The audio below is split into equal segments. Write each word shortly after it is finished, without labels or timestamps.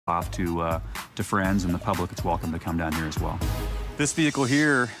off to friends and the public. It's welcome to come down here as well. This vehicle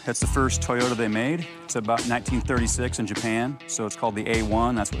here, it's the first Toyota they made. It's about 1936 in Japan, so it's called the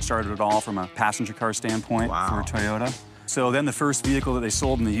A1. That's what started it all from a passenger car standpoint for Toyota. So then the first vehicle that they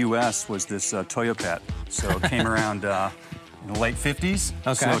sold in the U.S. was this Toyopet. So it came around in the late 50s.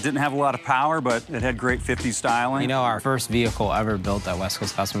 Okay. So it didn't have a lot of power, but it had great 50s styling. You know, our first vehicle ever built at West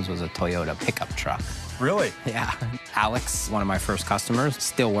Coast Customs was a Toyota pickup truck. Really? Yeah. Alex, one of my first customers,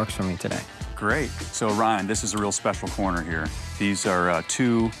 still works for me today. Great. So Ryan, this is a real special corner here. These are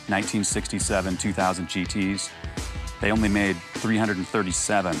two 1967 2000 GTs. They only made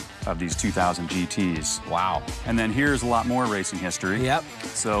 337 of these 2000 GTs. Wow. And then here's a lot more racing history. Yep.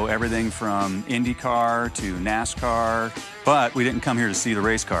 So everything from IndyCar to NASCAR. But we didn't come here to see the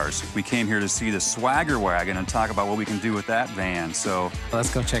race cars. We came here to see the Swagger Wagon and talk about what we can do with that van. So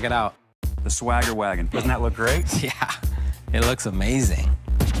let's go check it out. The Swagger Wagon. Doesn't that look great? Yeah. It looks amazing.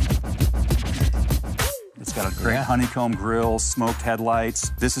 It's got a great honeycomb grille, smoked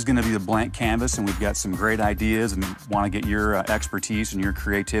headlights. This is going to be a blank canvas, and we've got some great ideas and want to get your expertise and your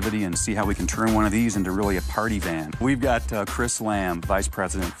creativity and see how we can turn one of these into really a party van. We've got Chris Lamb, Vice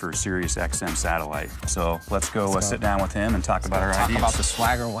President for Sirius XM Satellite. So let's go sit down with him and talk about our ideas. Talk about the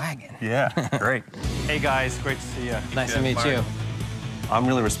Swagger Wagon. Yeah, great. Hey guys, great to see you. Nice to meet you. I'm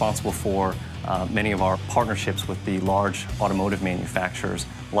really responsible for many of our partnerships with the large automotive manufacturers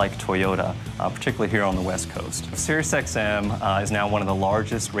like Toyota, particularly here on the West Coast. SiriusXM is now one of the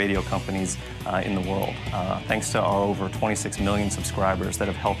largest radio companies in the world, thanks to our over 26 million subscribers that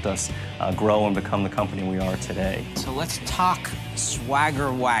have helped us grow and become the company we are today. So let's talk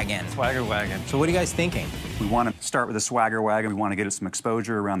Swagger Wagon. Swagger Wagon. So what are you guys thinking? We want to start with the Swagger Wagon. We want to get it some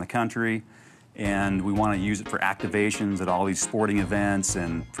exposure around the country. And we want to use it for activations at all these sporting events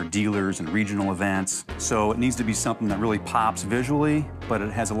and for dealers and regional events. So it needs to be something that really pops visually, but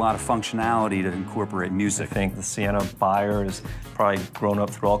it has a lot of functionality to incorporate music. I think the Sienna buyer has probably grown up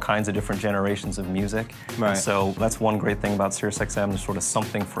through all kinds of different generations of music. Right. So that's one great thing about SiriusXM. There's sort of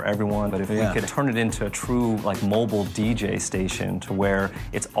something for everyone. But if we could turn it into a true mobile DJ station to where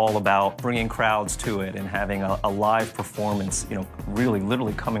it's all about bringing crowds to it and having a live performance, really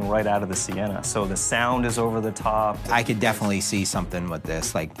literally coming right out of the Sienna. So the sound is over the top. I could definitely see something with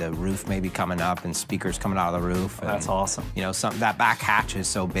this, like the roof maybe coming up and speakers coming out of the roof. And, that's awesome. That back hatch is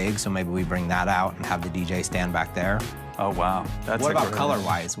so big, so maybe we bring that out and have the DJ stand back there. Oh, wow. What about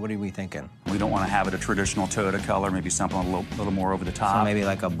color-wise? What are we thinking? We don't want to have it a traditional Toyota color, maybe something a little more over the top. So maybe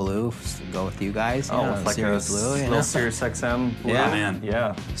like a blue to go with you guys? Like Sirius blue, little SiriusXM blue. Yeah, man.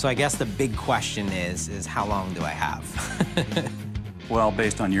 Yeah. So I guess the big question is how long do I have? Well,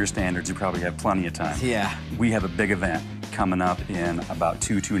 based on your standards, you probably have plenty of time. Yeah. We have a big event coming up in about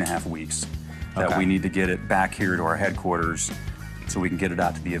 2.5 weeks that we need to get it back here to our headquarters so we can get it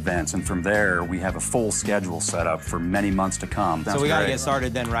out to the events. And from there, we have a full schedule set up for many months to come. So we got to get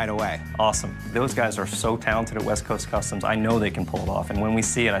started then right away. Awesome. Those guys are so talented at West Coast Customs. I know they can pull it off. And when we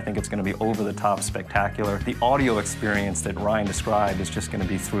see it, I think it's going to be over-the-top spectacular. The audio experience that Ryan described is just going to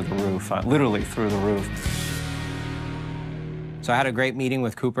be through the roof, literally through the roof. So I had a great meeting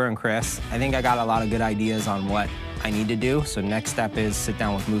with Cooper and Chris. I think I got a lot of good ideas on what I need to do. So next step is sit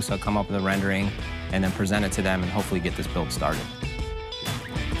down with Musa, come up with a rendering, and then present it to them and hopefully get this build started.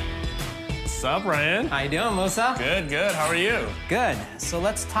 What's up, Ryan? How you doing, Musa? Good, good. How are you? Good. So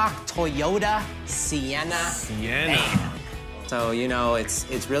let's talk Toyota Sienna van. So,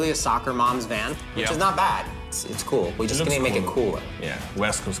 it's really a soccer mom's van, which is not bad. It's cool. We just need to make it cooler. Yeah,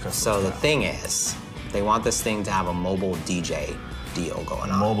 West Coast Customs. So the thing is, they want this thing to have a mobile DJ deal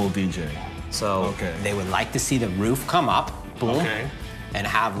going on. Mobile DJ. So they would like to see the roof come up, boom, and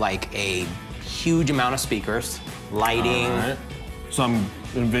have like a huge amount of speakers, lighting. Right. So I'm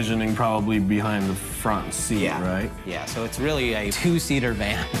envisioning probably behind the front seat, right? Yeah, so it's really a two-seater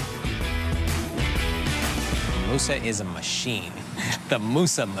van. Musa is a machine, the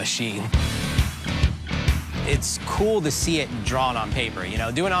Musa machine. It's cool to see it drawn on paper,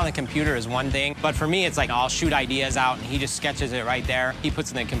 Doing it on the computer is one thing, but for me, it's like I'll shoot ideas out and he just sketches it right there. He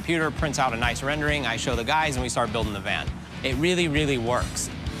puts it in the computer, prints out a nice rendering, I show the guys, and we start building the van. It really, really works.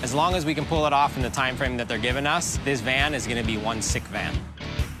 As long as we can pull it off in the time frame that they're giving us, this van is gonna be one sick van.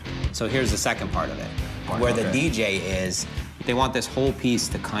 So here's the second part of it, where the DJ is, they want this whole piece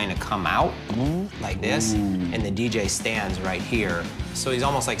to kind of come out like this, and the DJ stands right here. So he's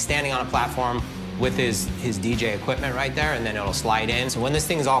almost like standing on a platform with his DJ equipment right there, and then it'll slide in. So when this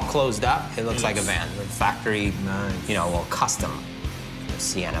thing's all closed up, it looks like a van. The factory, custom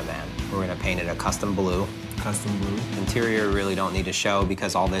Sienna van. We're gonna paint it a custom blue. custom blue. Interior really don't need to show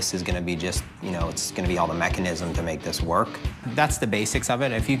because all this is gonna be just, you know, it's gonna be all the mechanism to make this work. That's the basics of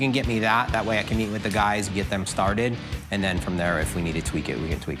it. If you can get me that way I can meet with the guys, get them started, and then from there, if we need to tweak it, we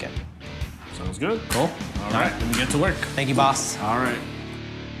can tweak it. Sounds good. Cool. All right, let me get to work. Thank you, boss. All right.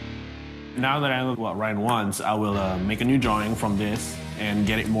 Now that I know what Ryan wants, I will make a new drawing from this and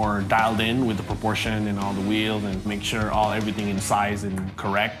get it more dialed in with the proportion and all the wheels and make sure everything in size and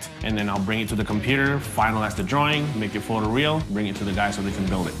correct. And then I'll bring it to the computer, finalize the drawing, make it photoreal, bring it to the guys so they can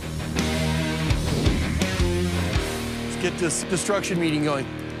build it. Let's get this construction meeting going.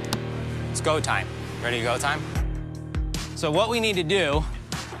 It's go time. Ready to go time? So what we need to do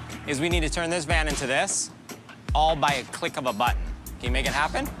is we need to turn this van into this, all by a click of a button. Can you make it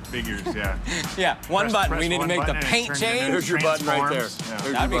happen? Figures, yeah. Yeah, one button. We need to make the paint change. There's your button right there.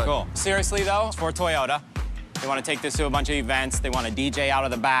 Yeah. That'd be cool. Seriously, though, it's for Toyota. They want to take this to a bunch of events. They want a DJ out of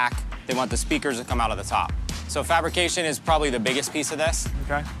the back. They want the speakers to come out of the top. So fabrication is probably the biggest piece of this,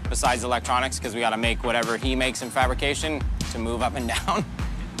 Okay. besides electronics, because we got to make whatever he makes in fabrication to move up and down.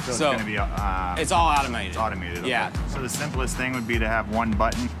 So it's going to be it's all automated. It's automated. Okay. Yeah. So the simplest thing would be to have one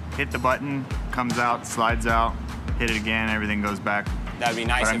button. Hit the button, comes out, slides out, hit it again, everything goes back. That'd be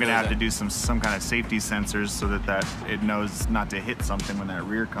nice. But I'm going to have to do some kind of safety sensors so that it knows not to hit something when that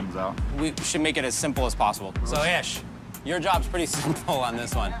rear comes out. We should make it as simple as possible. So Ish, your job's pretty simple on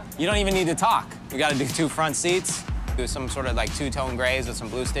this one. You don't even need to talk. We got to do 2 front seats, do some sort of like 2-tone grays with some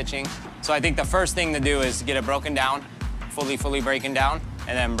blue stitching. So I think the first thing to do is get it broken down, fully breaking down.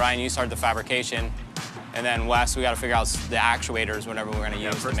 And then Brian, you start the fabrication. And then Wes, we got to figure out the actuators, whatever we're going to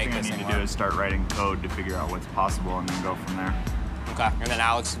use to make this thing work. First thing I need to do is start writing code to figure out what's possible and then go from there. Okay. And then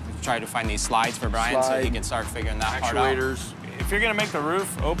Alex tried to find these slides for Brian so he can start figuring that part out. Actuators. If you're gonna make the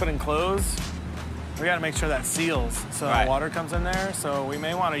roof open and close, we gotta make sure that seals so Right. water comes in there. So we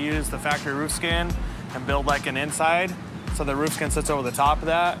may wanna use the factory roof skin and build like an inside so the roof skin sits over the top of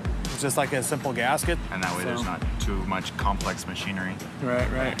that. It's just like a simple gasket. And that way there's not too much complex machinery. Right.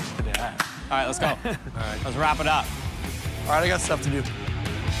 All right, let's go. All right. Let's wrap it up. All right, I got stuff to do.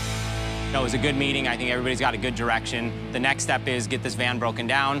 No, it was a good meeting. I think everybody's got a good direction. The next step is get this van broken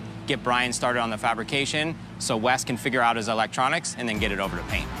down, get Brian started on the fabrication so Wes can figure out his electronics and then get it over to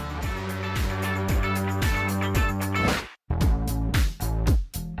paint.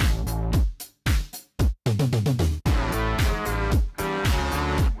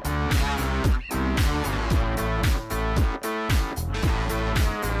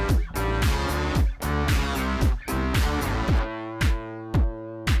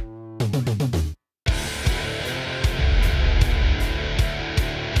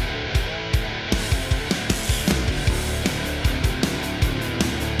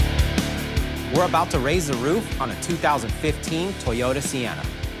 We're about to raise the roof on a 2015 Toyota Sienna.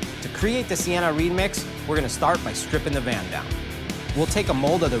 To create the Sienna remix, we're gonna start by stripping the van down. We'll take a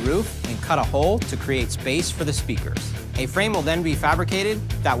mold of the roof and cut a hole to create space for the speakers. A frame will then be fabricated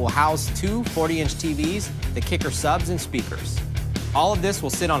that will house 2 40-inch TVs, the kicker subs, and speakers. All of this will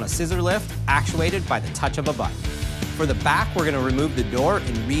sit on a scissor lift actuated by the touch of a button. For the back, we're gonna remove the door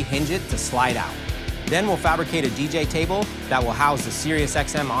and rehinge it to slide out. Then we'll fabricate a DJ table that will house the Sirius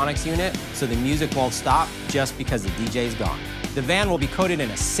XM Onyx unit so the music won't stop just because the DJ's gone. The van will be coated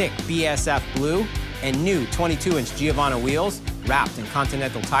in a sick BSF blue, and new 22-inch Giovanna wheels wrapped in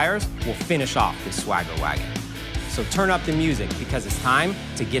Continental tires will finish off this swagger wagon. So turn up the music because it's time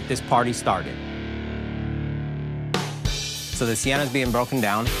to get this party started. So the Sienna's being broken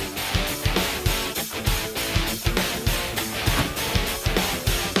down.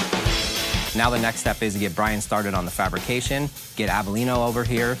 Now the next step is to get Brian started on the fabrication, get Avellino over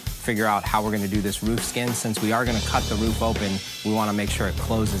here, figure out how we're gonna do this roof skin. Since we are gonna cut the roof open, we wanna make sure it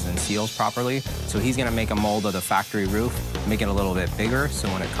closes and seals properly. So he's gonna make a mold of the factory roof, make it a little bit bigger, so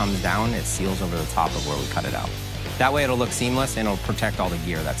when it comes down, it seals over the top of where we cut it out. That way it'll look seamless and it'll protect all the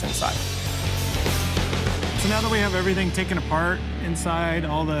gear that's inside. So now that we have everything taken apart inside,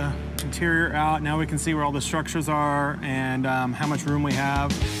 all the interior out, now we can see where all the structures are and how much room we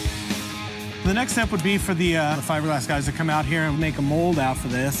have. The next step would be for the fiberglass guys to come out here and make a mold out for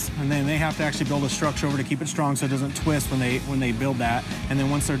this, and then they have to actually build a structure over to keep it strong so it doesn't twist when they build that. And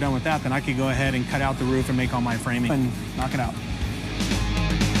then once they're done with that, then I could go ahead and cut out the roof and make all my framing and knock it out.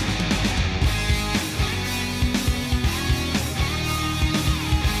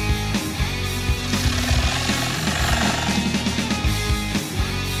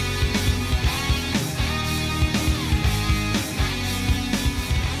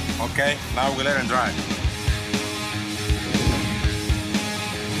 Okay, now we let it dry.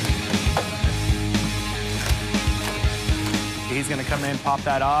 Easy. gonna come in, pop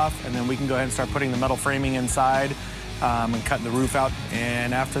that off, and then we can go ahead and start putting the metal framing inside and cutting the roof out.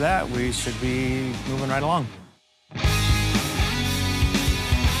 And after that, we should be moving right along.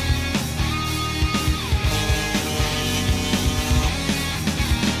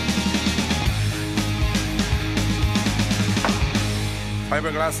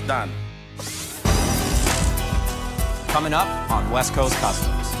 Fiberglass done. Coming up on West Coast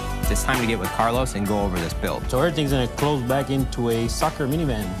Customs. It's time to get with Carlos and go over this build. So everything's gonna close back into a soccer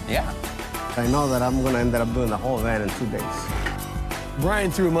minivan. Yeah. I know that I'm gonna end up doing the whole van in 2 days.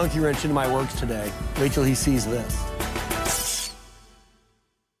 Brian threw a monkey wrench into my works today. Wait till he sees this.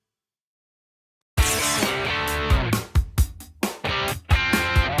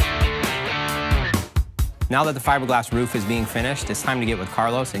 Now that the fiberglass roof is being finished, it's time to get with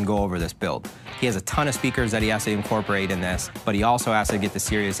Carlos and go over this build. He has a ton of speakers that he has to incorporate in this, but he also has to get the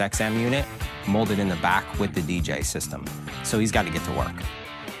Sirius XM unit molded in the back with the DJ system. So he's got to get to work.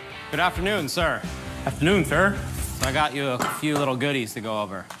 Good afternoon, sir. Afternoon, sir. So I got you a few little goodies to go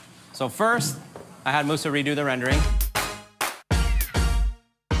over. So first, I had Musa redo the rendering.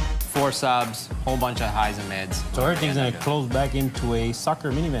 4 subs, whole bunch of highs and mids. So everything's gonna close back into a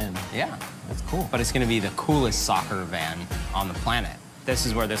soccer minivan. Yeah. That's cool. But it's gonna be the coolest soccer van on the planet. This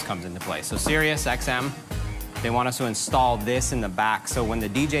is where this comes into play. So Sirius XM, they want us to install this in the back so when the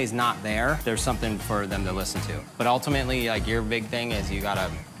DJ's not there, there's something for them to listen to. But ultimately, like, your big thing is you gotta...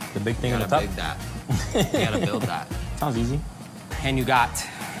 The big thing on the top? Big that. You gotta build that. Sounds easy. And you got...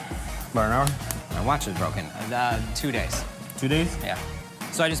 About an hour? My watch is broken. 2 days. 2 days? Yeah.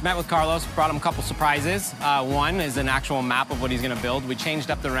 So I just met with Carlos, brought him a couple surprises. One is an actual map of what he's gonna build. We changed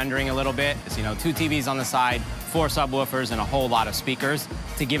up the rendering a little bit. It's, 2 TVs on the side, 4 subwoofers, and a whole lot of speakers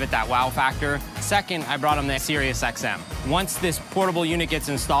to give it that wow factor. Second, I brought him the Sirius XM. Once this portable unit gets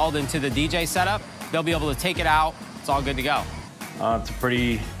installed into the DJ setup, they'll be able to take it out. It's all good to go. It's a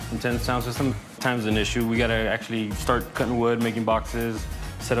pretty intense sound system. Time's an issue. We gotta actually start cutting wood, making boxes,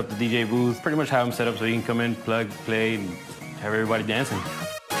 set up the DJ booth, pretty much have them set up so you can come in, plug, play, and have everybody dancing.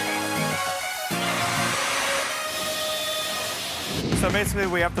 So basically,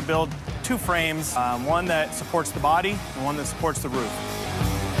 we have to build 2 frames, one that supports the body and one that supports the roof.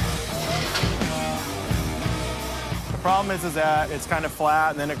 The problem is that it's kind of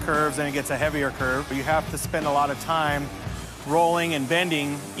flat, and then it curves, and it gets a heavier curve. You have to spend a lot of time rolling and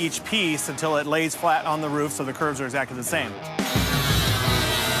bending each piece until it lays flat on the roof so the curves are exactly the same.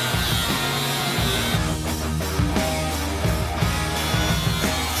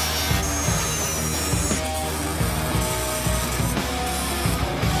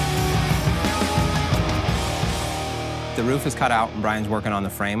 The roof is cut out and Brian's working on the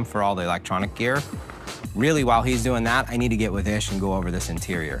frame for all the electronic gear. Really, while he's doing that, I need to get with Ish and go over this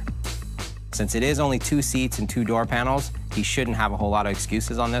interior. Since it is only 2 seats and 2 door panels, he shouldn't have a whole lot of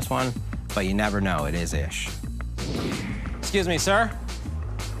excuses on this one, but you never know, it is Ish. Excuse me, sir.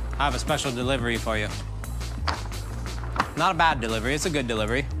 I have a special delivery for you. Not a bad delivery, it's a good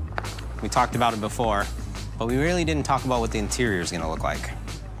delivery. We talked about it before, but we really didn't talk about what the interior is gonna look like,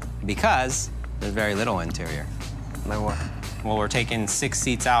 because there's very little interior. Like what? Well, we're taking 6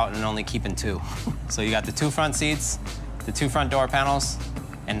 seats out and only keeping 2. So you got the 2 front seats, the 2 front door panels,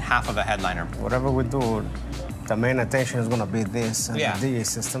 and half of a headliner. Whatever we do, the main attention is gonna be this and the DJ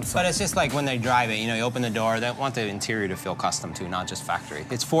system. So. But it's just like when they drive it, you want the door, they want the interior to feel custom too, not just factory.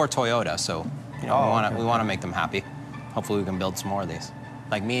 It's for Toyota, so we want to make them happy. Hopefully we can build some more of these.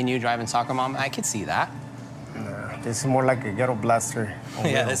 Like me and you driving Soccer Mom, I could see that. This is more like a ghetto blaster.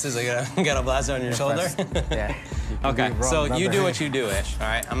 Yeah, this is a ghetto blaster on your shoulder. Yeah. Okay, so you do what you do, Ish. All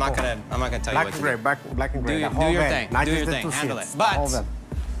right, I'm not gonna tell you what to do. Black and gray. Do your thing. Do your thing. Handle it. But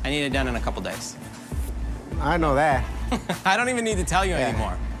I need it done in a couple days. I know that. I don't even need to tell you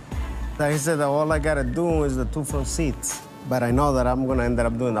anymore. He said that all I gotta do is the 2 front seats, but I know that I'm gonna end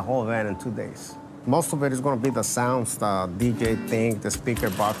up doing the whole van in 2 days. Most of it is gonna be the sounds, the DJ thing, the speaker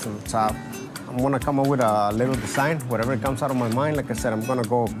box on the top. I'm gonna come up with a little design, whatever comes out of my mind. Like I said, I'm gonna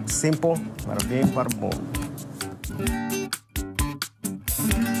go simple, bada bing, bada boom.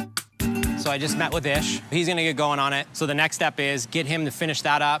 So I just met with Ish. He's gonna get going on it. So the next step is get him to finish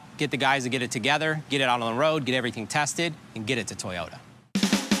that up, get the guys to get it together, get it out on the road, get everything tested, and get it to Toyota.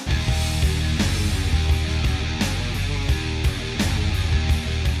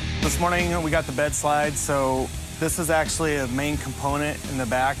 This morning, we got the bed slide, so this is actually a main component in the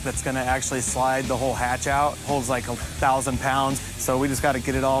back that's gonna actually slide the whole hatch out. Holds like 1,000 pounds, so we just gotta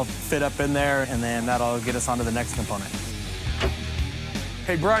get it all fit up in there, and then that'll get us onto the next component.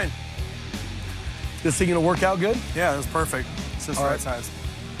 Hey, Brian. This thing gonna work out good? Yeah, that's perfect. It's just the right size.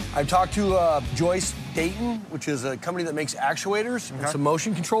 I talked to Joyce Dayton, which is a company that makes actuators and some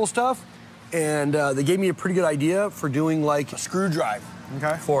motion control stuff. And they gave me a pretty good idea for doing like a screw drive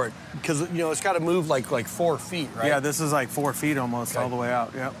for it. Because, you know, it's got to move like 4 feet, right? Yeah, this is like 4 feet almost all the way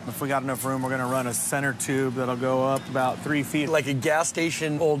out. Yep. If we got enough room, we're going to run a center tube that'll go up about 3 feet. Like a gas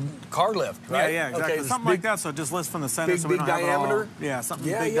station old car lift, right? Yeah, exactly. Okay, something like that, so it just lifts from the center so we don't have it all. diameter? Yeah,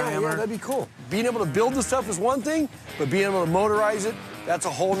 something big diameter. Yeah, that'd be cool. Being able to build the stuff is one thing, but being able to motorize it, that's a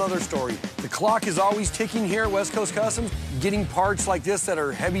whole nother story. The clock is always ticking here at West Coast Customs. Getting parts like this that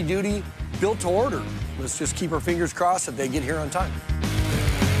are heavy duty, built to order. Let's just keep our fingers crossed that they get here on time.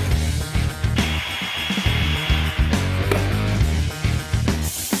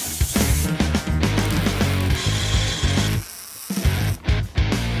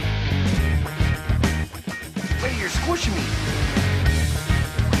 Hey, you're squishing me.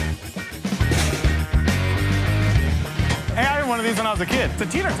 Hey, I had one of these when I was a kid. It's a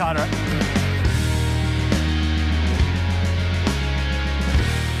teeter-totter.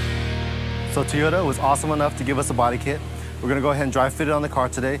 So Toyota was awesome enough to give us a body kit. We're gonna go ahead and dry fit it on the car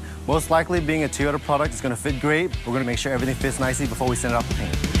today. Most likely, being a Toyota product, it's gonna fit great. We're gonna make sure everything fits nicely before we send it out to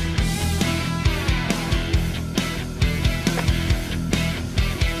paint.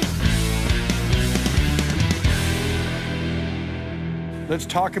 Let's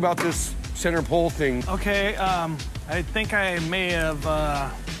talk about this center pole thing. Okay, I think I may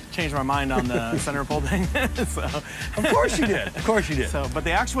have changed my mind on the center pole thing. So. Of course you did. Of course you did. So, but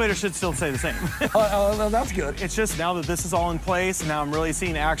the actuator should still stay the same. That's good. It's just now that this is all in place, now I'm really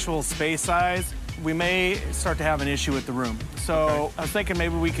seeing actual space size, we may start to have an issue with the room. So I was thinking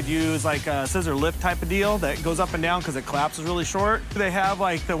maybe we could use like a scissor lift type of deal that goes up and down because it collapses really short. They have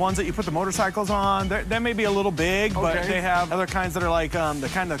like the ones that you put the motorcycles on. That may be a little big, but they have other kinds that are like the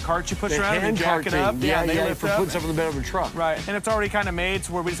kind of carts you push around and jack it up. Yeah, they lift for up. putting stuff in the bed of a truck. Right, and it's already kind of made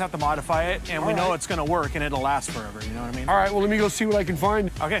to where we just have to modify it, and we know it's going to work and it'll last forever. You know what I mean? All right, well, let me go see what I can find.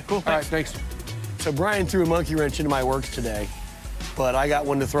 Okay, cool. All right, thanks. So Brian threw a monkey wrench into my works today, but I got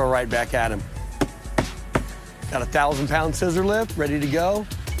one to throw right back at him. Got a 1,000-pound scissor lift ready to go.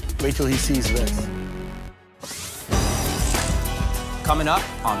 Wait till he sees this. Coming up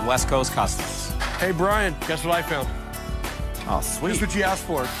on West Coast Customs. Hey, Brian, guess what I found? Oh, sweet. Just what you asked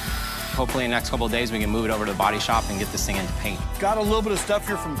for. Hopefully in the next couple of days we can move it over to the body shop and get this thing into paint. Got a little bit of stuff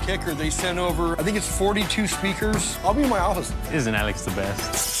here from Kicker. They sent over, I think it's 42 speakers. I'll be in my office. Isn't Alex the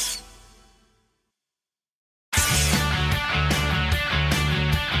best?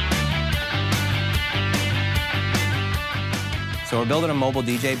 So we're building a mobile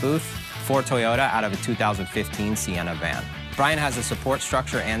DJ booth for Toyota out of a 2015 Sienna van. Brian has a support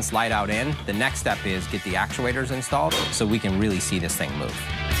structure and slide out in. The next step is get the actuators installed so we can really see this thing move.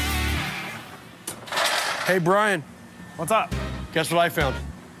 Hey, Brian. What's up? Guess what I found?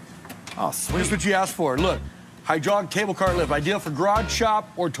 Oh, sweet. Just what you asked for. Look, hydraulic cable car lift, ideal for garage shop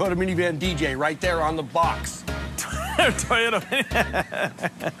or Toyota minivan DJ, right there on the box. Toyota.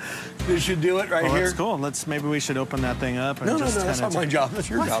 This should do it right here. That's cool. Maybe we should open that thing up. And No, just that's not my job.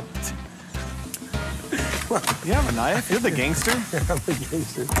 That's your job. You have a knife? You're the gangster? I'm the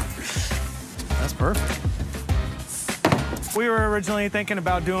gangster. That's perfect. We were originally thinking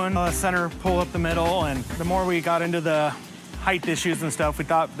about doing a center pull up the middle, and the more we got into the height issues and stuff, we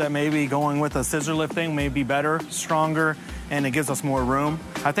thought that maybe going with a scissor lift thing may be better, stronger, and it gives us more room.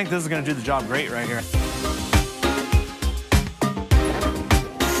 I think this is going to do the job great right here.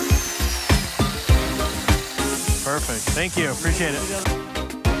 Perfect. Thank you. Appreciate it.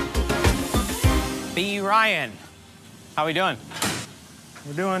 B. Ryan, how we doing?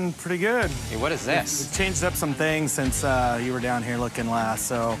 We're doing pretty good. Hey, what is this? We've changed up some things since you were down here looking last.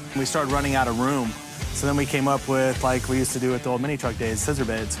 So we started running out of room. So then we came up with, like we used to do with the old mini truck days, scissor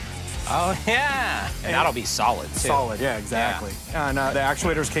beds. Oh, yeah. And that'll be solid, too. Solid, yeah, exactly. Yeah. And the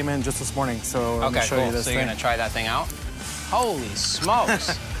actuators came in just this morning, so I'm going to show you this so thing. you're going to try that thing out? Holy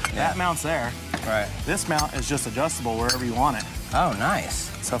smokes. That mount's there. Right. This mount is just adjustable wherever you want it. Oh,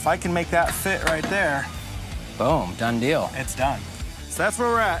 nice. So if I can make that fit right there. Boom, done deal. It's done. So that's where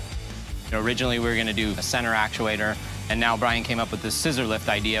we're at. Originally, we were going to do a center actuator, and now Brian came up with this scissor lift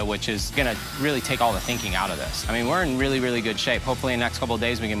idea, which is going to really take all the thinking out of this. I mean, we're in really, really good shape. Hopefully, in the next couple of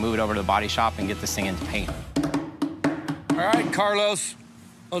days, we can move it over to the body shop and get this thing into paint. All right, Carlos.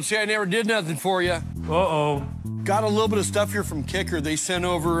 Don't say I never did nothing for you. Uh-oh. Got a little bit of stuff here from Kicker. They sent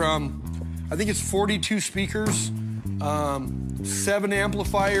over, I think it's 42 speakers, 7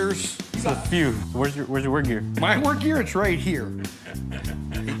 amplifiers. It's a few. Where's your work gear? My work gear, it's right here.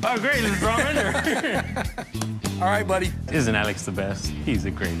 Oh, great, it's Ron Render. All right, buddy. Isn't Alex the best? He's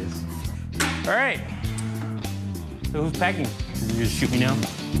the greatest. All right. So who's packing? You just shoot me now?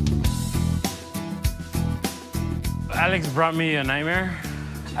 Alex brought me a nightmare.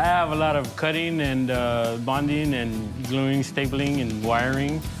 I have a lot of cutting and bonding and gluing, stapling, and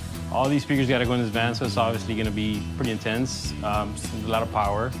wiring. All these speakers got to go in this van, so it's obviously going to be pretty intense. A lot of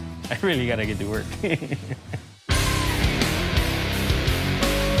power. I really got to get to work.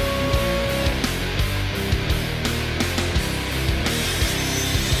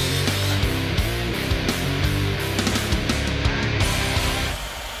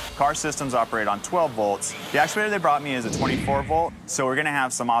 Car systems operate on 12 volts. The actuator they brought me is a 24 volt, so we're gonna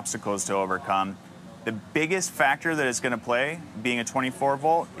have some obstacles to overcome. The biggest factor that it's gonna play, being a 24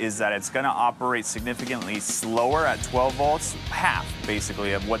 volt, is that it's gonna operate significantly slower at 12 volts, half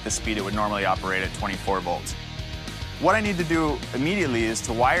basically of what the speed it would normally operate at 24 volts. What I need to do immediately is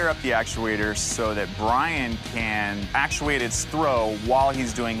to wire up the actuator so that Brian can actuate its throw while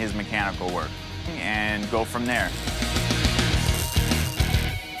he's doing his mechanical work, and go from there.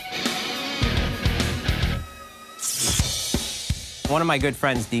 One of my good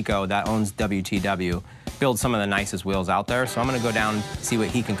friends, Dico, that owns WTW, builds some of the nicest wheels out there, so I'm gonna go down and see what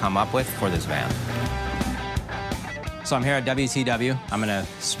he can come up with for this van. So I'm here at WTW. I'm gonna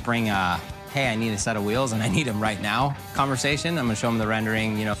spring a, hey, I need a set of wheels and I need them right now conversation. I'm gonna show him the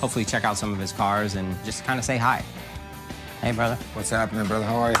rendering, you know, hopefully check out some of his cars and just kind of say hi. Hey, brother. What's happening, brother?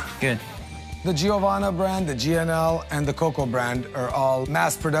 How are you? Good. The Giovanna brand, the GNL, and the Coco brand are all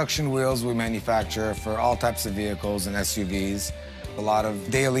mass production wheels we manufacture for all types of vehicles and SUVs. A lot of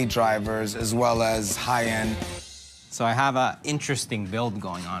daily drivers as well as high-end. So I have an interesting build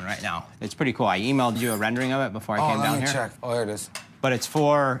going on right now. It's pretty cool. I emailed you a rendering of it before I came down here. Let me check. Oh, here it is. But it's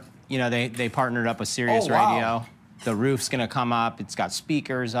for, you know, they partnered up with Sirius Radio. The roof's gonna come up. It's got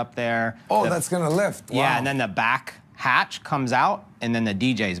speakers up there. Oh, that's gonna lift. Wow. Yeah, and then the back hatch comes out, and then the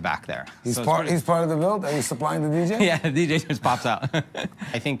DJ's back there. He's part of the build? Are you supplying the DJ? Yeah, the DJ just pops out.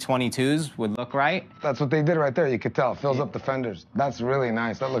 I think 22s would look right. That's what they did right there. You could tell. Fills up the fenders. That's really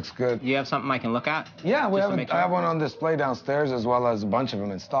nice. That looks good. You have something I can look at? Yeah, I have one on display downstairs as well as a bunch of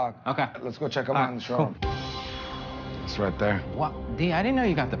them in stock. Okay. Let's go check them out in the showroom. Cool. It's right there. What? D, I didn't know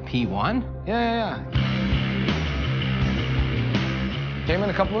you got the P1. Yeah. Came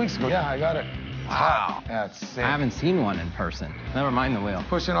in a couple weeks ago. Yeah, I got it. Wow. Yeah, it's sick. I haven't seen one in person. Never mind the wheel.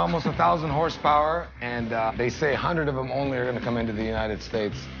 Pushing almost 1,000 horsepower, and they say 100 of them only are going to come into the United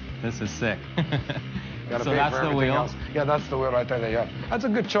States. This is sick. So that's the wheel? Else. Yeah, that's the wheel right there that you have. That's a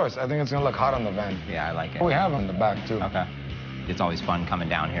good choice. I think it's going to look hot on the van. Yeah, I like it. We have on the back, too. Okay. It's always fun coming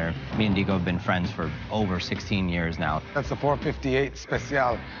down here. Me and Dico have been friends for over 16 years now. That's the 458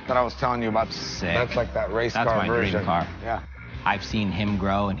 Special that I was telling you about. Sick. That's like that race car version. That's my dream car. Yeah. I've seen him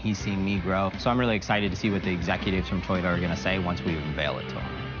grow, and he's seen me grow. So I'm really excited to see what the executives from Toyota are going to say once we unveil it to them.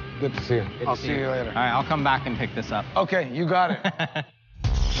 Good to see you. I'll see you later. All right, I'll come back and pick this up. Okay, you got it.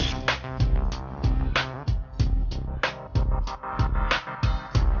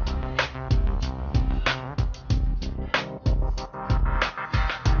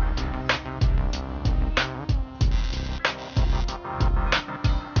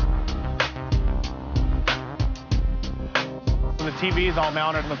 The TV is all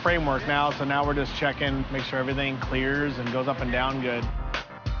mounted in the framework now, so now we're just checking, make sure everything clears and goes up and down good.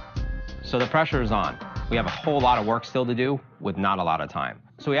 So the pressure is on. We have a whole lot of work still to do with not a lot of time.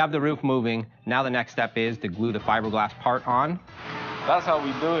 So we have the roof moving. Now the next step is to glue the fiberglass part on. That's how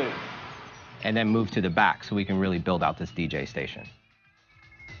we do it. And then move to the back so we can really build out this DJ station.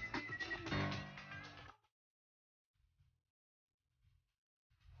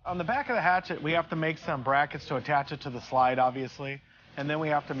 On the back of the hatchet, we have to make some brackets to attach it to the slide, obviously, and then we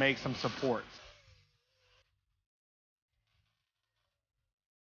have to make some supports.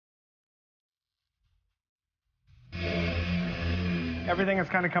 Everything is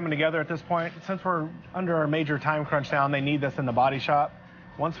kind of coming together at this point. Since we're under our major time crunch now and they need this in the body shop,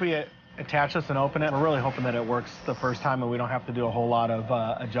 once we attach this and open it, we're really hoping that it works the first time and we don't have to do a whole lot of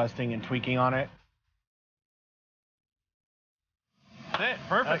adjusting and tweaking on it. That's it.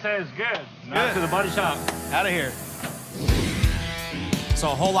 Perfect. That says good. Now to the body shop. Out of here. So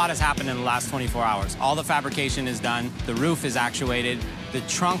a whole lot has happened in the last 24 hours. All the fabrication is done. The roof is actuated. The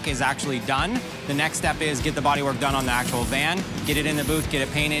trunk is actually done. The next step is get the bodywork done on the actual van, get it in the booth, get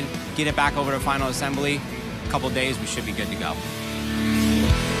it painted, get it back over to final assembly. A couple days, we should be good to go.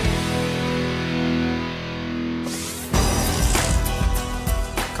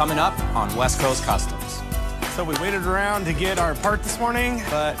 Coming up on West Coast Customs. So we waited around to get our part this morning,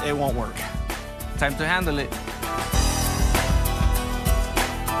 but it won't work. Time to handle it.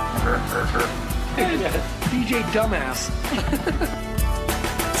 DJ Dumbass.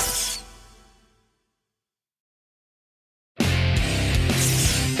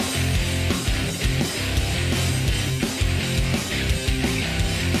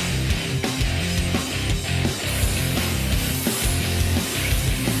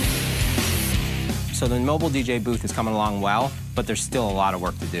 So the mobile DJ booth is coming along well, but there's still a lot of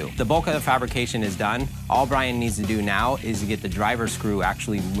work to do. The bulk of the fabrication is done. All Brian needs to do now is to get the driver screw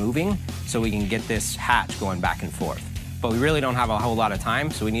actually moving so we can get this hatch going back and forth. But we really don't have a whole lot of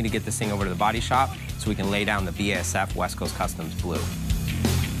time, so we need to get this thing over to the body shop so we can lay down the BASF West Coast Customs Blue.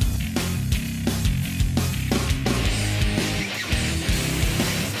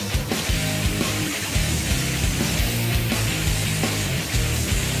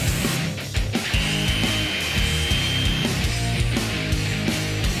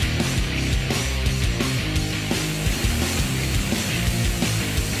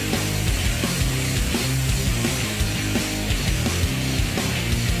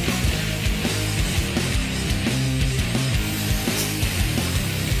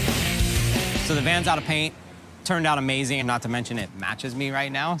 So the van's out of paint, turned out amazing, and not to mention it matches me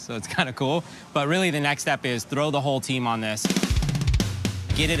right now, so it's kind of cool. But really the next step is throw the whole team on this,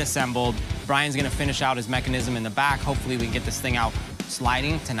 get it assembled. Brian's gonna finish out his mechanism in the back. Hopefully we can get this thing out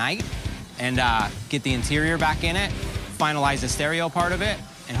sliding tonight and get the interior back in it, finalize the stereo part of it,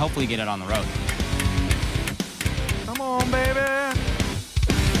 and hopefully get it on the road. Come on, baby.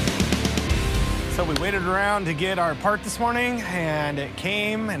 So we waited around to get our part this morning, and it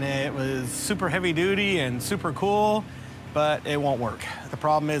came, and it was super heavy duty and super cool, but it won't work. The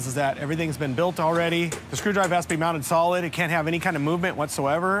problem is that everything's been built already. The screwdriver has to be mounted solid. It can't have any kind of movement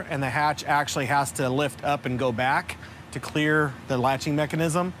whatsoever, and the hatch actually has to lift up and go back to clear the latching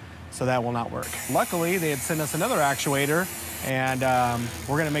mechanism, so that will not work. Luckily, they had sent us another actuator, and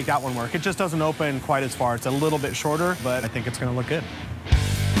we're gonna make that one work. It just doesn't open quite as far. It's a little bit shorter, but I think it's gonna look good.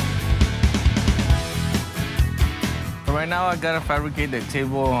 Right now, I gotta fabricate the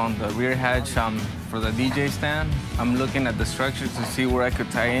table on the rear hatch for the DJ stand. I'm looking at the structure to see where I could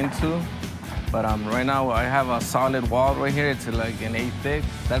tie into. But right now, I have a solid wall right here. It's like an 8 thick.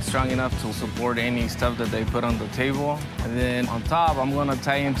 That's strong enough to support any stuff that they put on the table. And then on top, I'm gonna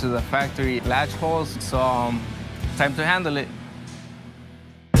tie into the factory latch holes. So time to handle it.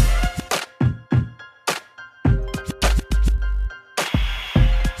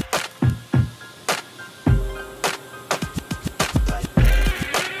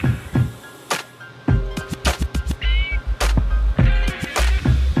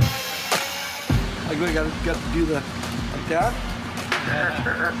 We got to do the like that.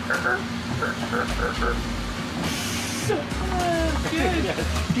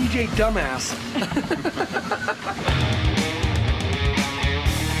 DJ Dumbass.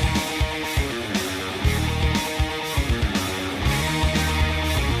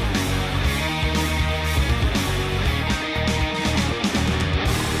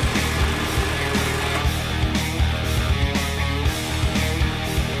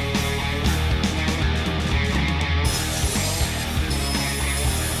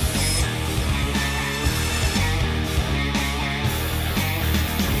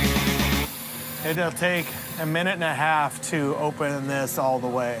 It'll take a minute and a half to open this all the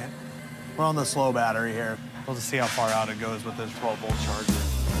way. We're on the slow battery here. We'll just see how far out it goes with this 12-volt charger.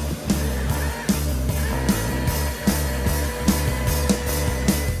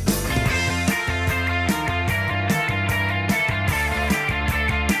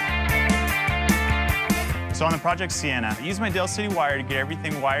 So on the Project Sienna, I used my Dale City wire to get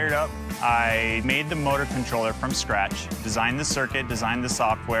everything wired up. I made the motor controller from scratch, designed the circuit, designed the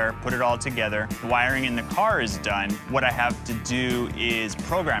software, put it all together. The wiring in the car is done. What I have to do is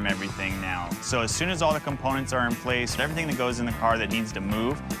program everything now. So as soon as all the components are in place, everything that goes in the car that needs to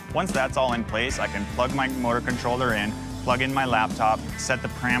move, once that's all in place, I can plug my motor controller in, plug in my laptop, set the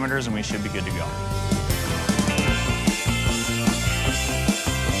parameters, and we should be good to go.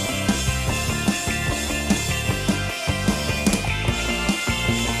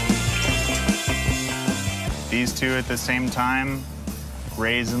 These two at the same time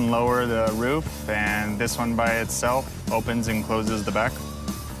raise and lower the roof, and this one by itself opens and closes the back.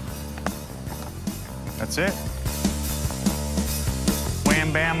 That's it.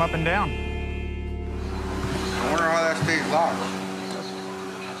 Wham, bam, up and down. I wonder how that stays locked.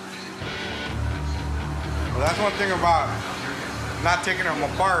 Well, that's one thing about not taking them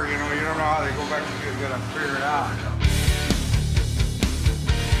apart, you know, you don't know how they go back together. You gotta figure it out.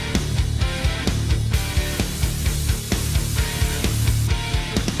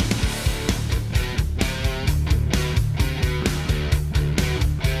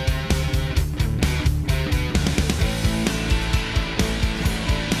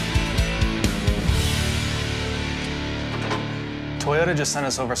 Toyota just sent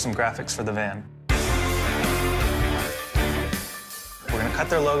us over some graphics for the van. We're gonna cut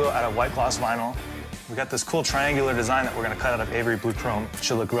their logo out of white gloss vinyl, We got this cool triangular design that we're going to cut out of Avery blue chrome. It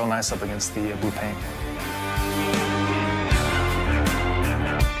should look real nice up against the blue paint.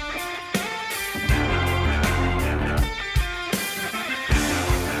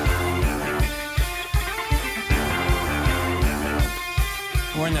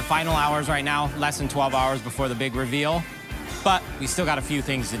 We're in the final hours right now, less than 12 hours before the big reveal, but we still got a few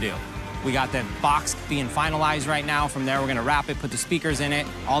things to do. We got the box being finalized right now. From there, we're gonna wrap it, put the speakers in it.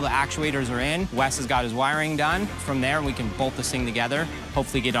 All the actuators are in. Wes has got his wiring done. From there, we can bolt this thing together,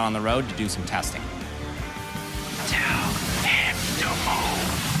 hopefully get it on the road to do some testing. Tell him to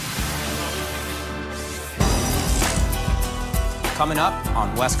move. Coming up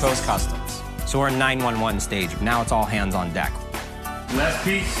on West Coast Customs. So we're in 911 stage. Now it's all hands on deck. Last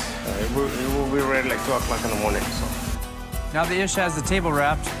piece. It will be ready like 2 o'clock in the morning. So. Now the Ish has the table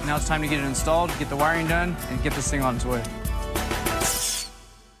wrapped. Now it's time to get it installed, get the wiring done, and get this thing on its way.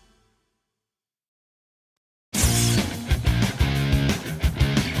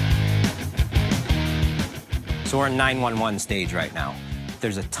 So we're in 911 stage right now.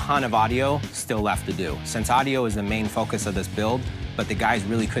 There's a ton of audio still left to do. Since audio is the main focus of this build, but the guys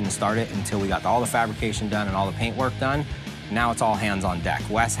really couldn't start it until we got all the fabrication done and all the paint work done. Now it's all hands on deck.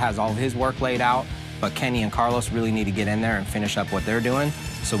 Wes has all of his work laid out, but Kenny and Carlos really need to get in there and finish up what they're doing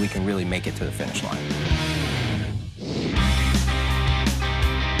so we can really make it to the finish line.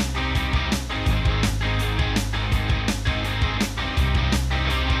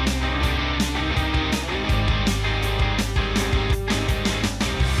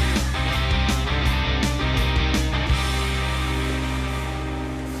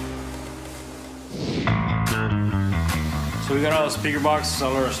 So we got all the speaker boxes,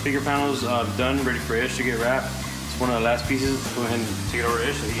 all our speaker panels done, ready for Ish to get wrapped. It's one of the last pieces. Go ahead and take it over to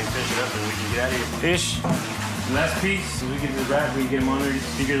Ish so he can finish it up and we can get out of here. Ish, last piece, so we can wrap, we can get them on there, get the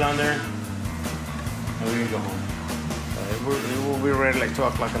speakers on there, and we can go home. It will be ready like 2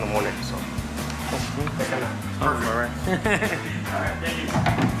 o'clock in the morning. So. Perfect. All right. All right, thank you.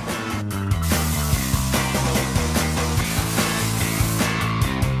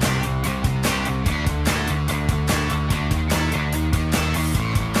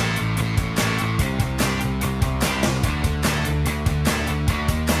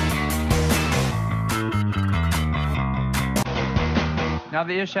 Now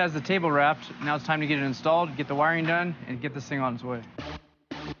the Ish has the table wrapped. Now it's time to get it installed, get the wiring done, and get this thing on its way.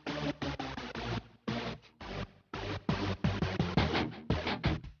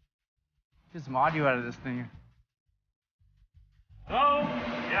 Get some audio out of this thing. Oh,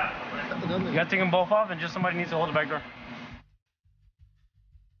 yeah. You gotta take them both off and just somebody needs to hold the back door.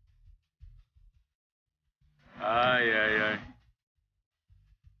 Aye, aye, aye.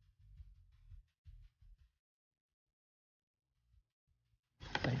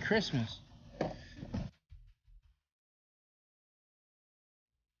 Like Christmas.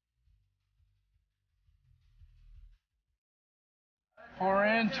 Four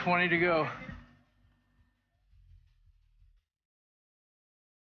in, 20 to go.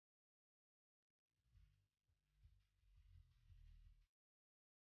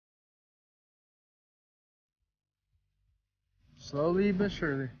 Slowly but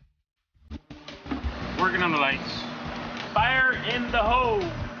surely. Working on the lights. Fire in the hole.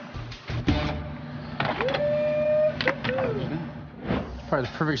 Probably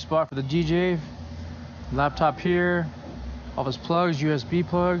the perfect spot for the DJ. Laptop here, all his plugs, USB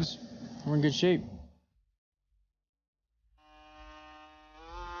plugs. We're in good shape.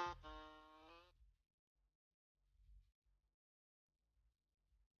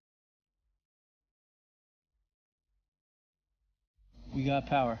 We got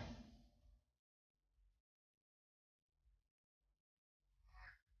power.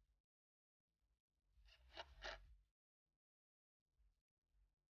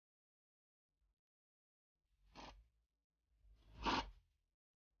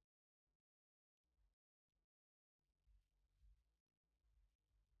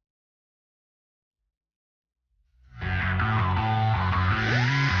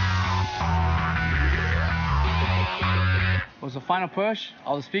 Was the final push.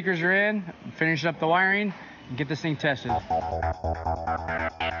 All the speakers are in. Finish up the wiring and get this thing tested.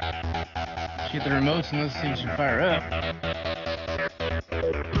 Get the remotes and this thing should fire up.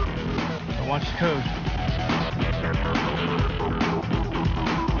 But watch the code.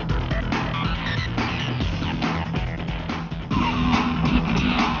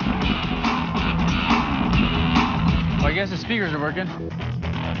 Well, I guess the speakers are working.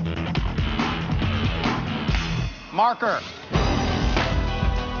 Marker.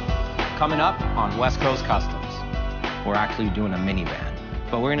 Coming up on West Coast Customs, we're actually doing a minivan,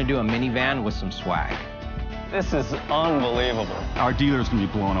 but we're gonna do a minivan with some swag. This is unbelievable. Our dealer's gonna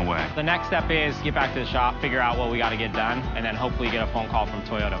be blown away. The next step is get back to the shop, figure out what we got to get done, and then hopefully get a phone call from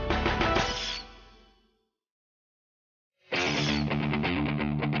Toyota.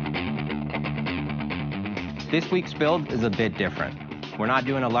 This week's build is a bit different. We're not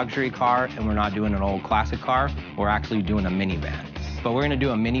doing a luxury car and we're not doing an old classic car. We're actually doing a minivan. But we're gonna do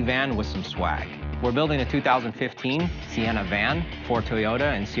a minivan with some swag. We're building a 2015 Sienna van for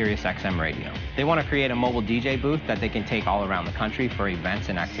Toyota and Sirius XM radio. They want to create a mobile DJ booth that they can take all around the country for events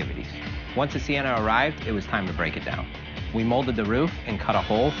and activities. Once the Sienna arrived, it was time to break it down. We molded the roof and cut a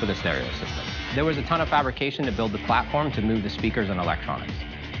hole for the stereo system. There was a ton of fabrication to build the platform to move the speakers and electronics.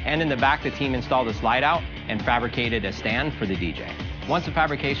 And in the back, the team installed a slide out and fabricated a stand for the DJ. Once the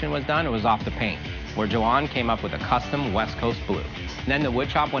fabrication was done, it was off to paint, where Joanne came up with a custom West Coast blue. Then the wood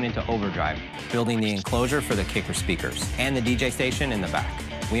shop went into overdrive, building the enclosure for the kicker speakers and the DJ station in the back.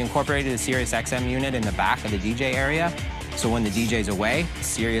 We incorporated a Sirius XM unit in the back of the DJ area, so when the DJ's away,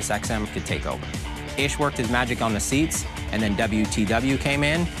 Sirius XM could take over. Ish worked his magic on the seats, and then WTW came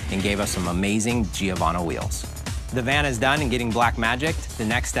in and gave us some amazing Giovanna wheels. The van is done and getting black magicked. The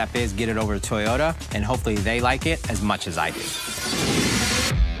next step is get it over to Toyota, and hopefully they like it as much as I do.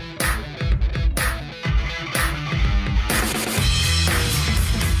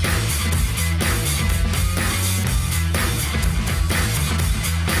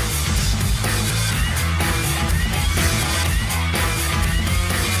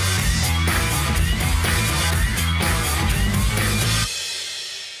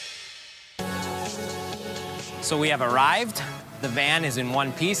 So we have arrived. The van is in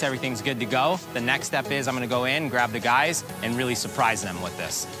one piece. Everything's good to go. The next step is I'm gonna go in, grab the guys, and really surprise them with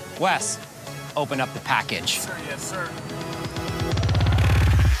this. Wes, open up the package. Sir, yes, sir.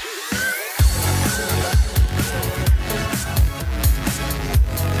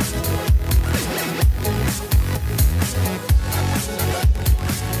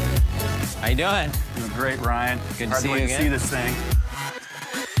 How you doing? Doing great, Ryan. Good to see you again. See this thing.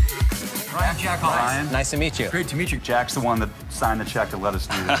 Ryan, Jack Hollis. Ryan. Nice to meet you. Great to meet you. Jack's the one that signed the check to let us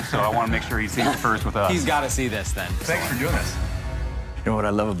do this, so I want to make sure he sees it first with us. He's got to see this then. Thanks for doing this. You know what I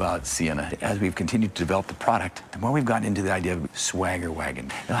love about Sienna? As we've continued to develop the product, the more we've gotten into the idea of swagger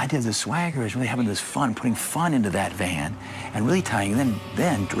wagon. The idea of the swagger is really having this fun, putting fun into that van, and really tying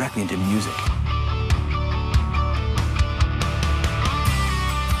then directly into music.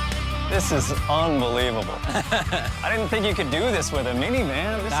 This is unbelievable. I didn't think you could do this with a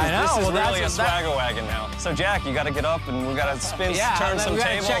minivan. This is really a swagger wagon now. So Jack, you got to get up and we got to spin, turn some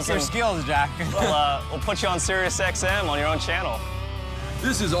tables. Check your skills, Jack. We'll put you on Sirius XM on your own channel.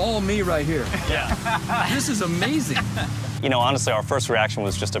 This is all me right here. Yeah. This is amazing. You know, honestly, our first reaction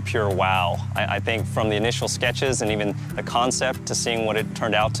was just a pure wow. I think from the initial sketches and even the concept to seeing what it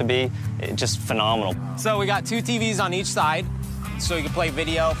turned out to be, just phenomenal. So we got two TVs on each side, so you can play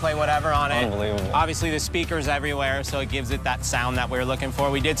video, play whatever on it. Unbelievable. Obviously, the speakers everywhere, so it gives it that sound that we were looking for.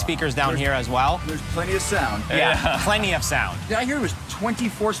 We did speakers down here as well. There's plenty of sound. Yeah, plenty of sound. Did I hear it was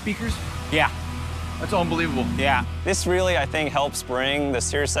 24 speakers? Yeah. That's unbelievable. Yeah. This really, I think, helps bring the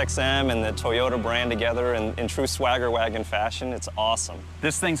Sirius XM and the Toyota brand together in true swagger wagon fashion. It's awesome.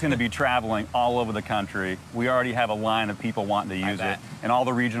 This thing's going to be traveling all over the country. We already have a line of people wanting to use it. In all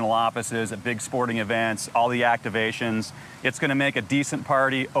the regional offices, at big sporting events, all the activations. It's going to make a decent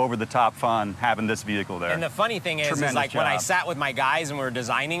party, over-the-top fun, having this vehicle there. And the funny thing is like when I sat with my guys and we were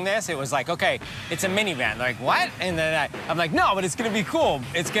designing this, it was like, okay, it's a minivan. They're like, what? And then I'm like, no, but it's going to be cool.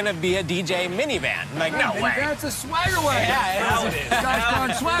 It's going to be a DJ minivan. I'm like, no way. That's a swagger wagon. Yeah, it is. That's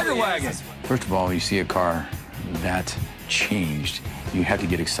on swagger wagon. First of all, you see a car that changed, you have to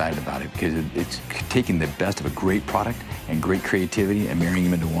get excited about it because it's taking the best of a great product and great creativity and marrying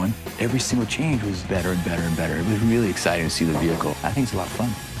them into one. Every single change was better and better and better. It was really exciting to see the vehicle. I think it's a lot of fun.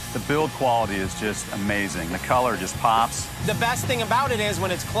 The build quality is just amazing. The color just pops. The best thing about it is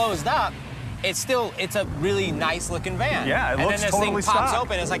when it's closed up, it's a really nice looking van. Yeah, it looks totally And then this thing pops stock.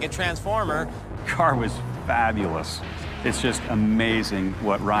 open, it's like a transformer. Car was fabulous. It's just amazing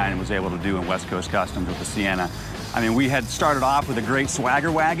what Ryan was able to do in West Coast Customs with the Sienna. I mean, we had started off with a great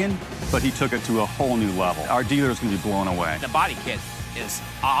swagger wagon, but he took it to a whole new level. Our dealer's gonna be blown away. The body kit is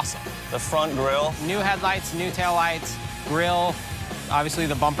awesome. The front grille. New headlights, new taillights, grille, obviously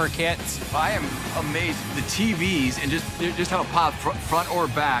the bumper kits. I am amazed. The TVs and just how it pops front or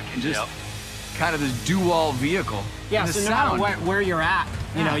back and just kind of this dual vehicle. Yeah, and so the no sound. matter where you're at,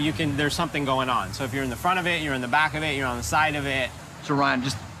 you know, there's something going on. So if you're in the front of it, you're in the back of it, you're on the side of it. So Ryan,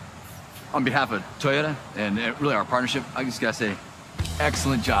 just on behalf of Toyota and really our partnership, I just gotta say,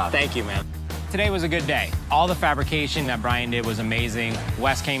 excellent job. Thank you, man. Today was a good day. All the fabrication that Brian did was amazing.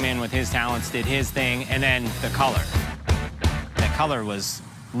 Wes came in with his talents, did his thing, and then the color. The color was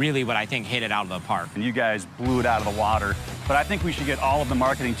really what I think hit it out of the park. And you guys blew it out of the water. But I think we should get all of the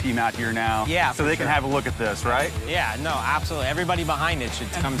marketing team out here now. Yeah, so they can have a look at this, right? Yeah, no, absolutely. Everybody behind it should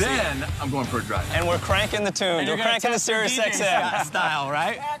come see it. Then I'm going for a drive. And we're cranking the tune. We're cranking the Sirius XM. Style,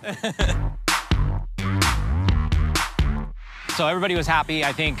 right? So everybody was happy.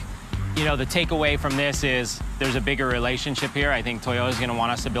 I think, you know, the takeaway from this is there's a bigger relationship here. I think Toyota's going to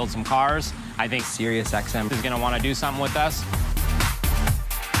want us to build some cars. I think Sirius XM is going to want to do something with us.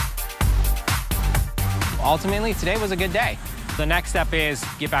 Ultimately, today was a good day. The next step is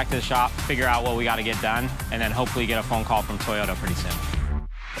get back to the shop, figure out what we got to get done, and then hopefully get a phone call from Toyota pretty soon.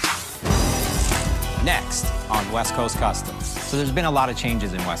 Next on West Coast Customs. So there's been a lot of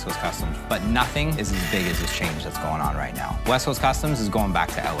changes in West Coast Customs, but nothing is as big as this change that's going on right now. West Coast Customs is going back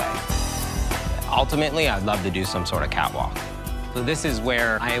to LA. Ultimately, I'd love to do some sort of catwalk. So this is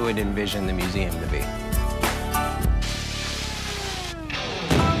where I would envision the museum to be.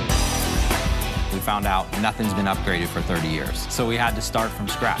 We found out nothing's been upgraded for 30 years, so we had to start from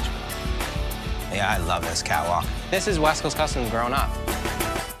scratch. Yeah, I love this catwalk. This is West Coast Customs growing up.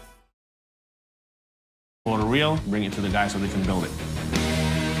 Pull the reel, bring it to the guys so they can build it.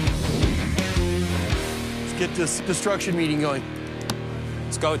 Let's get this construction meeting going.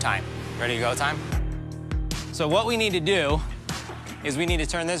 It's go time. Ready to go time? So what we need to do is we need to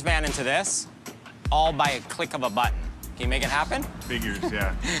turn this van into this, all by a click of a button. Can you make it happen? Figures,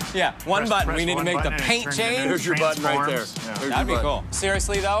 yeah. Yeah, one button. We need to make the paint change. There's your button right there. Yeah. That'd be cool.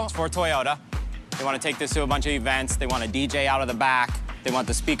 Seriously, though, it's for Toyota. They want to take this to a bunch of events. They want a DJ out of the back. They want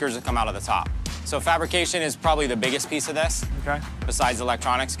the speakers to come out of the top. So fabrication is probably the biggest piece of this, okay, besides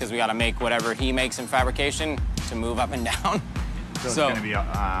electronics, because we got to make whatever he makes in fabrication to move up and down. So it's going to be...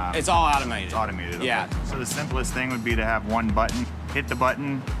 it's all automated. It's automated, okay. Yeah. So the simplest thing would be to have one button. Hit the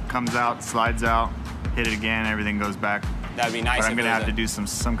button, comes out, slides out, hit it again, everything goes back. That'd be nice. But I'm going to have to do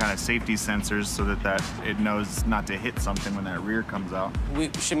some kind of safety sensors so that it knows not to hit something when that rear comes out. We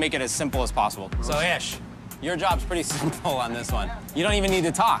should make it as simple as possible. So Ish, your job's pretty simple on this one. You don't even need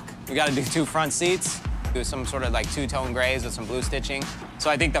to talk. We got to do 2 front seats, do some sort of like 2-tone grays with some blue stitching. So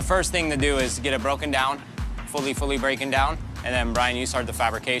I think the first thing to do is get it broken down, fully breaking down. And then Brian, you start the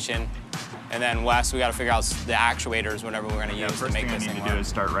fabrication. And then Wes, we got to figure out the actuators, whatever we're going to use to make this thing work. First thing I need to do is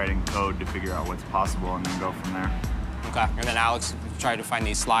start writing code to figure out what's possible and then go from there. Okay, and then Alex tried to find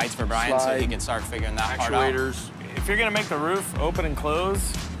these slides for Brian so he can start figuring that part out. If you're gonna make the roof open and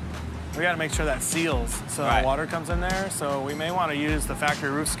close, we gotta make sure that seals so the water comes in there. So we may wanna use the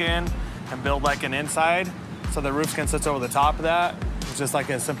factory roof skin and build like an inside so the roof skin sits over the top of that. It's just like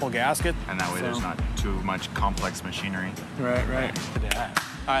a simple gasket. And that way there's not too much complex machinery. Right, right.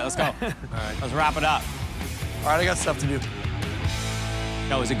 All right, let's go. All right, let's wrap it up. All right, I got stuff to do.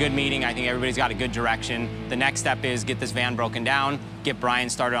 No, it was a good meeting. I think everybody's got a good direction. The next step is get this van broken down, get Brian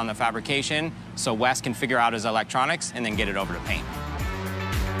started on the fabrication so Wes can figure out his electronics and then get it over to paint.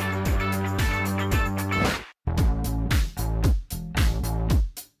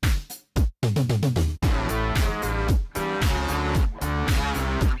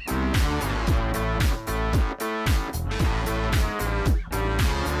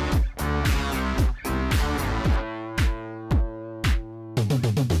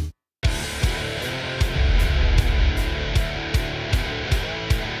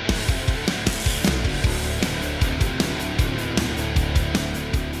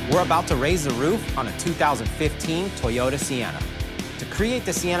 We're about to raise the roof on a 2015 Toyota Sienna. To create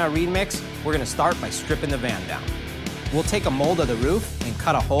the Sienna remix, we're gonna start by stripping the van down. We'll take a mold of the roof and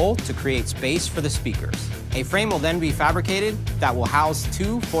cut a hole to create space for the speakers. A frame will then be fabricated that will house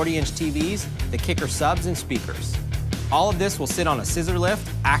 2 40-inch TVs, the kicker subs, and speakers. All of this will sit on a scissor lift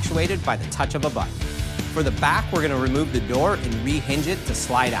actuated by the touch of a button. For the back, we're gonna remove the door and rehinge it to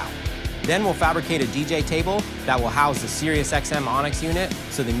slide out. Then we'll fabricate a DJ table that will house the Sirius XM Onyx unit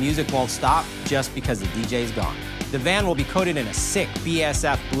so the music won't stop just because the DJ's gone. The van will be coated in a sick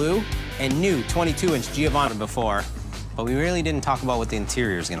BSF blue and new 22-inch Giovanni before, but we really didn't talk about what the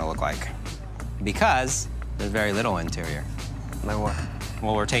interior is gonna look like because there's very little interior. Like what?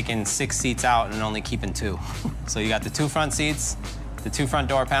 Well, we're taking 6 seats out and only keeping 2. So you got the 2 front seats, the 2 front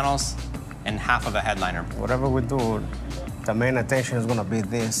door panels, and half of a headliner. Whatever we do, the main attention is going to be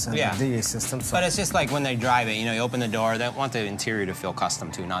this and the DJ system. So. But it's just like when they drive it, you know, you open the door, they want the interior to feel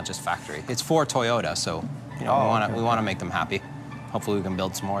custom too, not just factory. It's for Toyota, so you know, we want to make them happy. Hopefully we can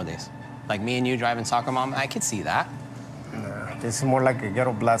build some more of these. Like me and you driving Soccer Mom, I could see that. This is more like a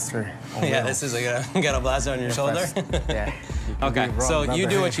ghetto blaster. Yeah, this is a ghetto blaster on your shoulder. Yeah. Okay, so you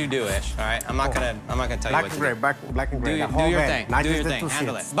do what you do, Ish. All right, I'm not gonna tell you what to do. Black and gray. Do your thing. Do your thing.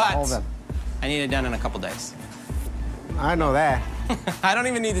 Handle it. But I need it done in a couple days. I know that. I don't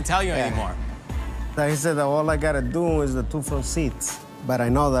even need to tell you anymore. He said that all I gotta do is the 2 front seats, but I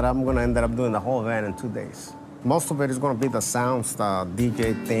know that I'm gonna end up doing the whole van in 2 days. Most of it is gonna be the sounds, the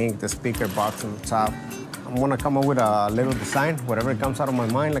DJ thing, the speaker box on the top. I'm gonna come up with a little design, whatever comes out of my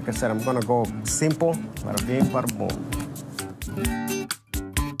mind. Like I said, I'm gonna go simple, bada bing, bada boom.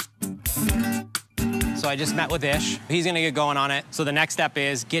 So I just met with Ish. He's gonna get going on it. So the next step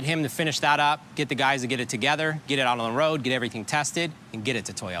is get him to finish that up, get the guys to get it together, get it out on the road, get everything tested, and get it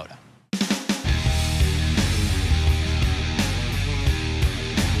to Toyota.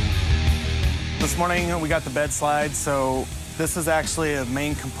 This morning we got the bed slide, so this is actually a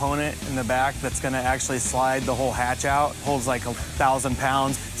main component in the back that's gonna actually slide the whole hatch out. Holds like 1,000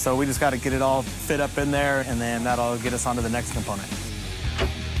 pounds, so we just gotta get it all fit up in there, and then that'll get us onto the next component.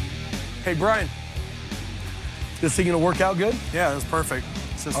 Hey, Brian, this thing gonna work out good? Yeah, it's perfect.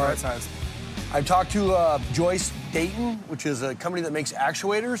 It's just the right size. I've talked to Joyce Dayton, which is a company that makes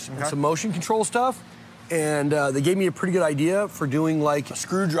actuators and some motion control stuff, and they gave me a pretty good idea for doing like a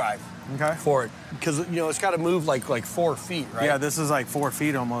screw drive. For it, because you know it's got to move like 4 feet, right? Yeah, this is like 4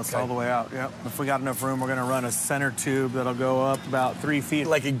 feet almost all the way out. Yeah. If we got enough room, we're gonna run a center tube that'll go up about 3 feet,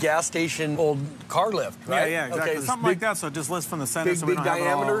 like a gas station old car lift, right? Yeah, exactly. Okay, something like that. So it just lifts from the center, so we don't have it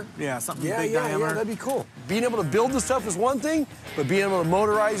all. Diameter. Yeah, something big diameter. Yeah, that'd be cool. Being able to build the stuff is one thing, but being able to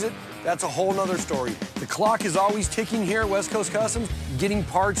motorize it, that's a whole nother story. The clock is always ticking here at West Coast Customs. Getting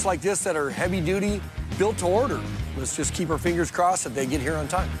parts like this that are heavy duty, built to order. Let's just keep our fingers crossed that they get here on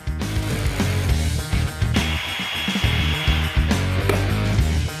time.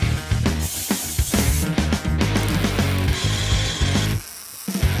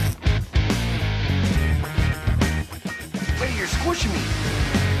 Squishing me.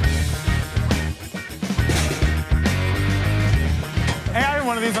 Hey, I had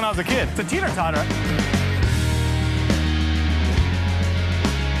one of these when I was a kid. It's a teeter-totter.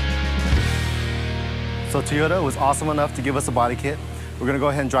 So Toyota was awesome enough to give us a body kit. We're gonna go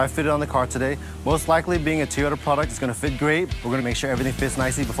ahead and dry fit it on the car today. Most likely, being a Toyota product, it's gonna fit great. We're gonna make sure everything fits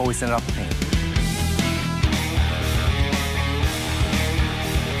nicely before we send it off to paint.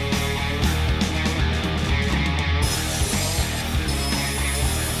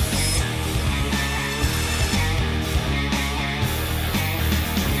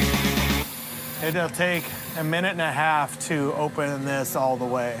 It'll take a minute and a half to open this all the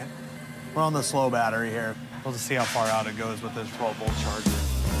way. We're on the slow battery here. We'll just see how far out it goes with this 12-volt charger.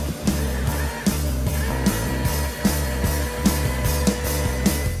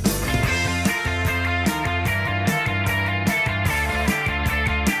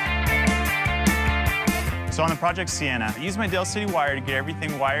 So on the Project Sienna, I used my Dale City wire to get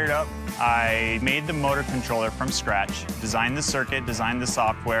everything wired up. I made the motor controller from scratch, designed the circuit, designed the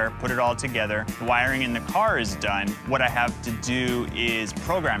software, put it all together. The wiring in the car is done. What I have to do is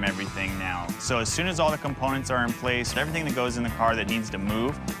program everything now. So as soon as all the components are in place, everything that goes in the car that needs to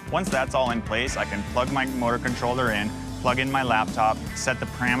move, once that's all in place, I can plug my motor controller in, plug in my laptop, set the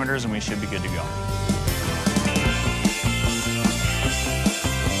parameters, and we should be good to go.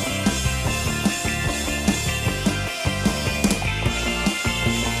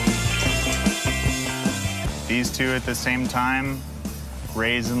 These two at the same time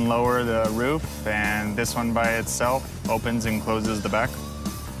raise and lower the roof, and this one by itself opens and closes the back.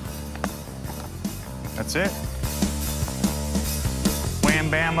 That's it. Wham,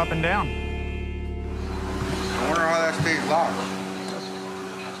 bam, up and down. I wonder how that stays locked.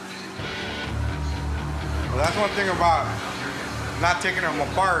 Well, that's one thing about not taking them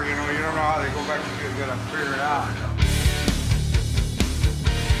apart, you know, you don't know how they go back together, you gotta figure it out.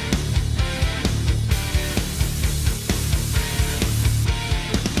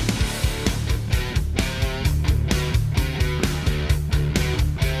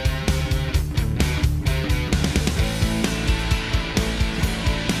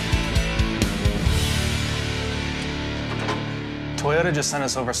 Toyota just sent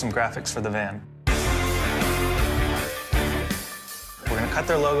us over some graphics for the van. We're gonna cut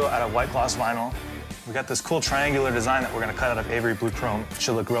their logo out of white gloss vinyl. We got this cool triangular design that we're gonna cut out of Avery Blue Chrome. It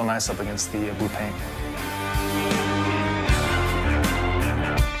should look real nice up against the blue paint.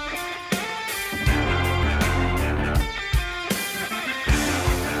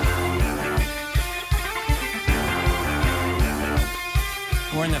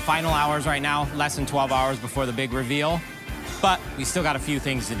 We're in the final hours right now, less than 12 hours before the big reveal, but we still got a few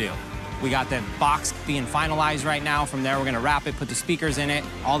things to do. We got the box being finalized right now. From there, we're gonna wrap it, put the speakers in it.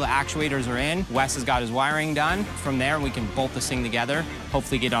 All the actuators are in. Wes has got his wiring done. From there, we can bolt this thing together,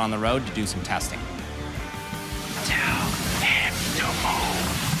 hopefully get it on the road to do some testing. Tell him to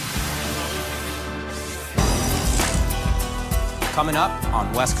move. Coming up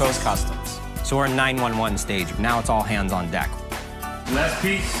on West Coast Customs. So we're in 911 stage. Now it's all hands on deck. Last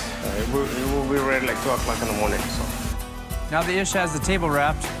piece. It will be ready like 2 o'clock in the morning, so. Now the Ish has the table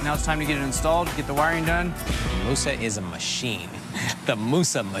wrapped. Now it's time to get it installed, get the wiring done. Musa is a machine. The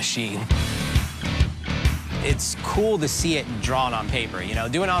Musa machine. It's cool to see it drawn on paper. You know,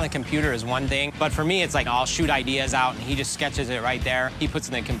 doing it on the computer is one thing, but for me, it's like I'll shoot ideas out and he just sketches it right there. He puts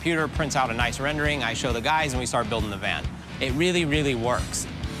it in the computer, prints out a nice rendering, I show the guys, and we start building the van. It really, really works.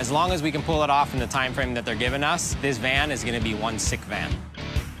 As long as we can pull it off in the time frame that they're giving us, this van is gonna be one sick van.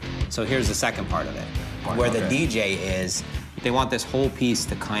 So here's the second part of it. Where the DJ is, they want this whole piece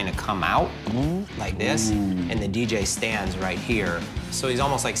to kind of come out like this, and the DJ stands right here. So he's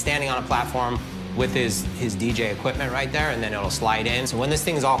almost like standing on a platform with his DJ equipment right there, and then it'll slide in. So when this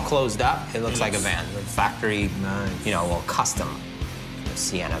thing's all closed up, it looks like a van. Like factory, you know, well, custom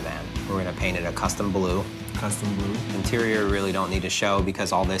Sienna van. We're gonna paint it a custom blue. Custom blue. Interior really don't need to show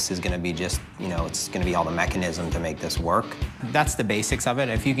because all this is gonna be just, you know, it's gonna be all the mechanism to make this work. That's the basics of it.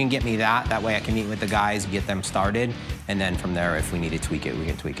 If you can get me that way I can meet with the guys, get them started, and then from there, if we need to tweak it, we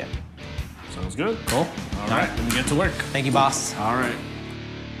can tweak it. Sounds good. Cool. All right, let me get to work. Thank you, boss. All right.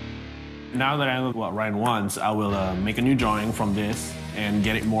 Now that I know what Ryan wants, I will make a new drawing from this and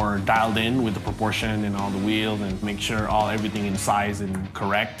get it more dialed in with the proportion and all the wheels and make sure everything in size and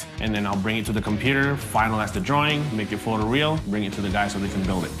correct. And then I'll bring it to the computer, finalize the drawing, make it photoreal, bring it to the guys so they can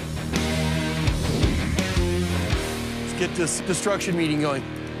build it. Let's get this construction meeting going.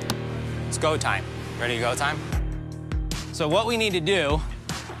 It's go time. Ready to go time? So what we need to do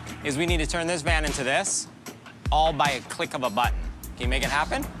is we need to turn this van into this, all by a click of a button. Can you make it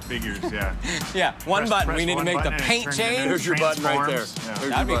happen? Figures, yeah. Yeah, one button. We need to make the paint change. There's your button right there. Yeah.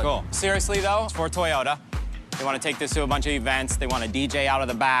 That'd be cool. Seriously, though, it's for Toyota. They want to take this to a bunch of events. They want a DJ out of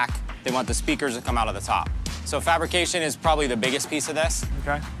the back. They want the speakers to come out of the top. So fabrication is probably the biggest piece of this,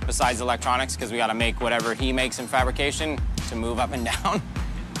 besides electronics, because we got to make whatever he makes in fabrication to move up and down.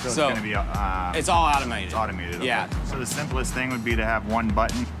 So it's going to be... it's all automated. It's automated, okay. Yeah. So the simplest thing would be to have one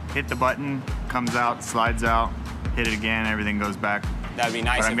button. Hit the button, comes out, slides out, hit it again, everything goes back. That'd be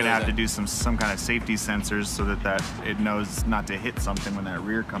nice. But I'm going to have to do some kind of safety sensors so that it knows not to hit something when that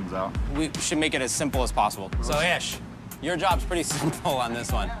rear comes out. We should make it as simple as possible. So Ish, your job's pretty simple on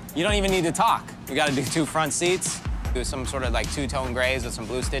this one. You don't even need to talk. We got to do 2 front seats, do some sort of like 2-tone grays with some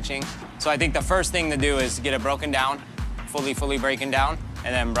blue stitching. So I think the first thing to do is get it broken down, fully breaking down.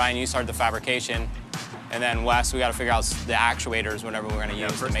 And then Brian, you start the fabrication. And then Wes, we got to figure out the actuators, whatever we're going to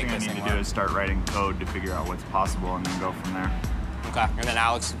use to make this thing work. First thing I need to do is start writing code to figure out what's possible and then go from there. Okay, and then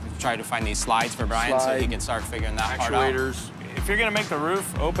Alex tried to find these slides for Brian so he can start figuring that part out. If you're gonna make the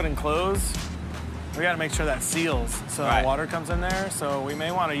roof open and close, we gotta make sure that seals so the water comes in there. So we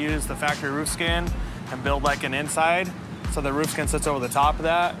may wanna use the factory roof skin and build like an inside so the roof skin sits over the top of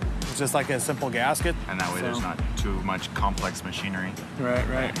that. It's just like a simple gasket. And that way there's not too much complex machinery.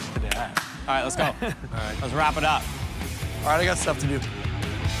 Right. All right, let's go. All right, let's wrap it up. All right, I got stuff to do.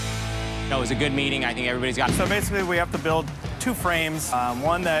 No, it was a good meeting. I think everybody's got... So basically we have to build 2 frames,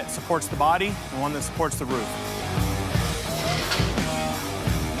 one that supports the body and one that supports the roof.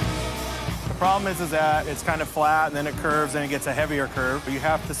 The problem is that it's kind of flat and then it curves and it gets a heavier curve. You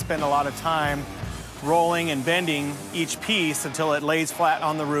have to spend a lot of time rolling and bending each piece until it lays flat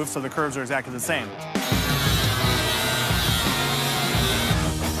on the roof so the curves are exactly the same.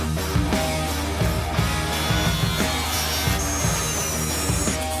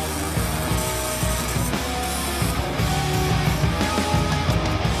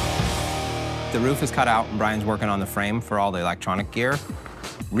 The roof is cut out and Brian's working on the frame for all the electronic gear.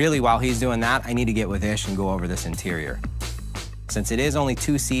 Really, while he's doing that, I need to get with Ish and go over this interior. Since it is only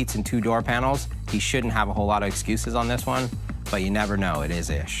 2 seats and 2 door panels, he shouldn't have a whole lot of excuses on this one, but you never know, it is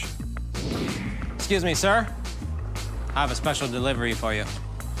Ish. Excuse me, sir. I have a special delivery for you.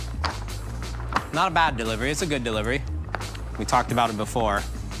 Not a bad delivery, it's a good delivery. We talked about it before,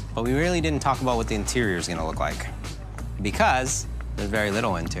 but we really didn't talk about what the interior is gonna look like because there's very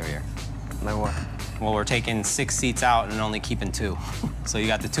little interior. Like what? Well, we're taking 6 seats out and only keeping 2. So you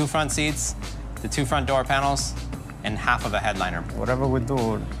got the 2 front seats, the 2 front door panels, and half of a headliner. Whatever we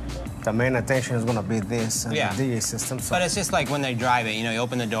do, the main attention is gonna be this and the DJ system. So. But it's just like when they drive it, you know, you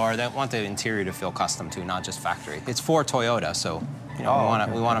open the door, they want the interior to feel custom too, not just factory. It's for Toyota, so you know,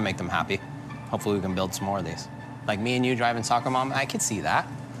 we want to make them happy. Hopefully we can build some more of these. Like me and you driving Soccer Mom, I could see that.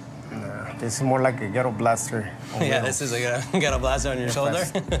 This is more like a ghetto blaster. Yeah, this is a ghetto blaster on your shoulder.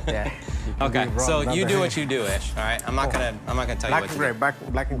 Yeah. Okay, so you do what you do, Ish. All right, I'm not gonna tell you what to do.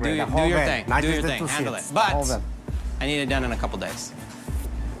 Black and gray. Do your thing. Do your thing. Handle it. But I need it done in a couple days.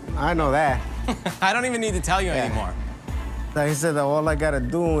 I know that. I don't even need to tell you anymore. He said that all I gotta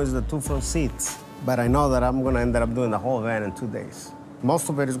do is the 2 front seats. But I know that I'm gonna end up doing the whole van in 2 days. Most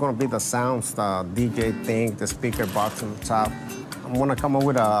of it is gonna be the sounds, the DJ thing, the speaker box on the top. I'm gonna come up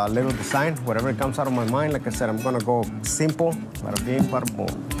with a little design, whatever comes out of my mind. Like I said, I'm gonna go simple, bada bing, bada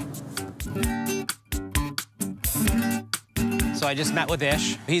boom. So I just met with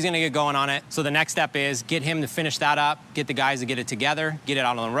Ish. He's gonna get going on it. So the next step is get him to finish that up, get the guys to get it together, get it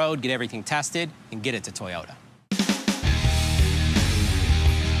out on the road, get everything tested, and get it to Toyota.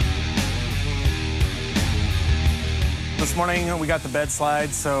 This morning we got the bed slide,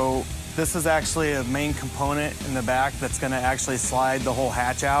 so this is actually a main component in the back that's gonna actually slide the whole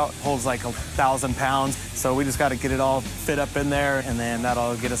hatch out. Holds like 1,000 pounds, so we just gotta get it all fit up in there, and then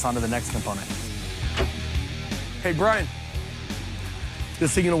that'll get us onto the next component. Hey, Brian,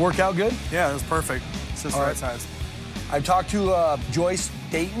 this thing gonna work out good? Yeah, it's perfect. It's just the right size. I've talked to Joyce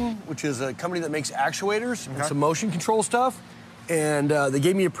Dayton, which is a company that makes actuators and some motion control stuff, and they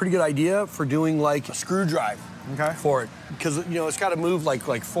gave me a pretty good idea for doing like a screw drive. For it, because you know it's got to move like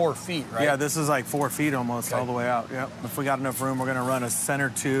 4 feet, right? Yeah, this is like 4 feet almost all the way out. Yep. If we got enough room, we're gonna run a center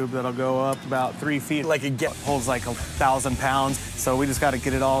tube that'll go up about 3 feet. Like it holds like 1,000 pounds, so we just got to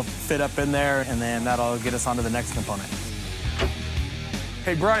get it all fit up in there, and then that'll get us onto the next component.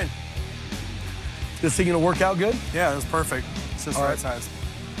 Hey, Brian, this thing gonna work out good? Yeah, it's perfect. It's just the right size.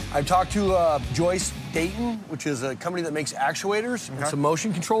 I've talked to Joyce Dayton, which is a company that makes actuators and some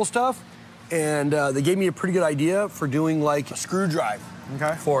motion control stuff. And they gave me a pretty good idea for doing like a screw drive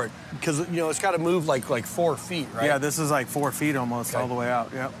for it. Because, you know, it's got to move like 4 feet, right? Yeah, this is like 4 feet almost all the way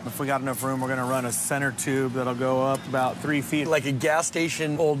out. Yep. If we got enough room, we're going to run a center tube that'll go up about 3 feet. Like a gas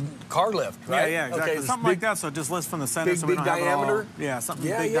station old car lift, right? Yeah, exactly. Okay, something like that, so it just lifts from the center so we don't diameter. have it all. Yeah, something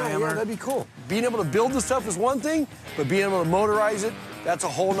big diameter. Yeah, that'd be cool. Being able to build the stuff is one thing, but being able to motorize it, that's a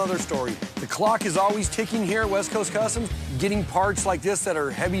whole nother story. The clock is always ticking here at West Coast Customs. Getting parts like this that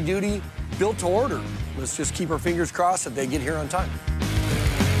are heavy duty, built to order. Let's just keep our fingers crossed that they get here on time.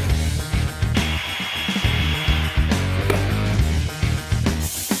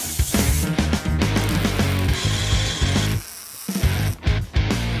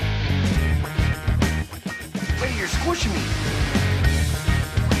 Wait, you're squishing me.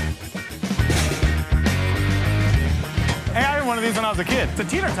 Hey, I had one of these when I was a kid. It's a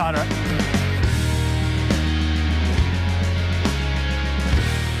teeter-totter.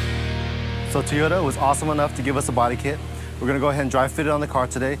 So Toyota was awesome enough to give us a body kit. We're gonna go ahead and dry fit it on the car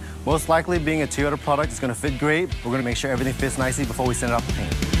today. Most likely, being a Toyota product, it's gonna fit great. We're gonna make sure everything fits nicely before we send it out to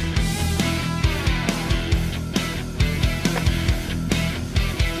paint.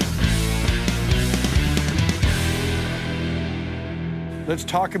 Let's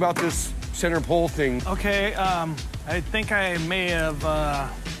talk about this center pole thing. Okay, I think I may have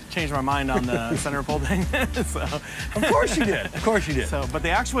changed my mind on the center pole thing. So. Of course you did. Of course you did. So, but the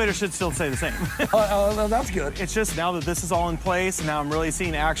actuator should still stay the same. Oh, that's good. It's just now that this is all in place, now I'm really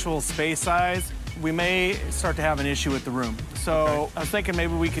seeing actual space size, we may start to have an issue with the room. So I was thinking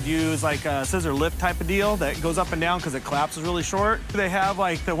maybe we could use like a scissor lift type of deal that goes up and down because it collapses really short. They have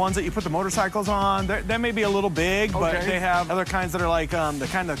like the ones that you put the motorcycles on. That may be a little big, but they have other kinds that are like the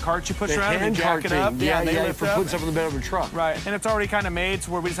kind of carts you push around and jack it up. Yeah, they lift for up. putting stuff in the bed of a truck. Right, and it's already kind of made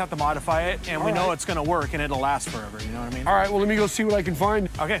to where we just have to modify it, and we know it's going to work and it'll last forever. You know what I mean? All right, well, let me go see what I can find.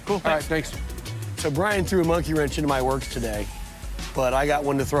 Okay, cool. All right, thanks. So Brian threw a monkey wrench into my works today, but I got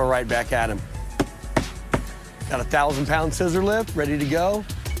one to throw right back at him. Got a 1,000-pound scissor lift ready to go.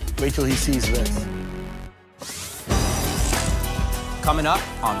 Wait till he sees this. Coming up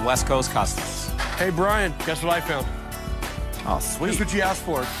on West Coast Customs. Hey, Brian, guess what I found? Oh, sweet. That's what you asked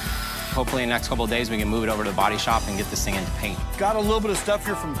for. Hopefully in the next couple of days we can move it over to the body shop and get this thing into paint. Got a little bit of stuff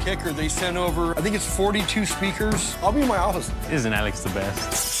here from Kicker. They sent over, I think it's 42 speakers. I'll be in my office. Isn't Alex the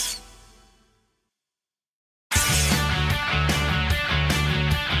best?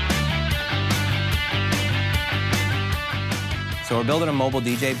 So we're building a mobile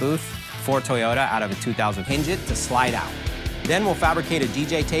DJ booth for Toyota out of a 2000. Hinge it to slide out. Then we'll fabricate a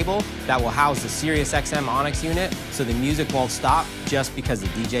DJ table that will house the Sirius XM Onyx unit so the music won't stop just because the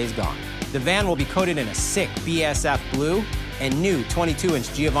DJ's gone. The van will be coated in a sick BSF blue, and new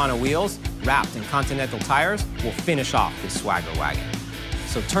 22-inch Giovanna wheels wrapped in Continental tires will finish off this swagger wagon.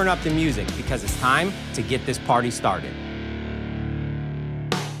 So turn up the music because it's time to get this party started.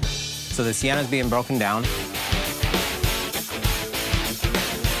 So the Sienna's being broken down.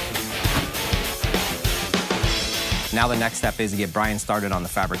 Now the next step is to get Brian started on the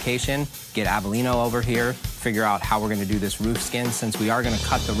fabrication, get Avellino over here, figure out how we're going to do this roof skin. Since we are going to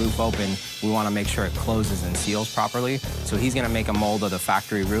cut the roof open, we want to make sure it closes and seals properly. So he's going to make a mold of the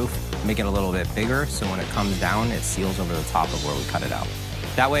factory roof, make it a little bit bigger, so when it comes down, it seals over the top of where we cut it out.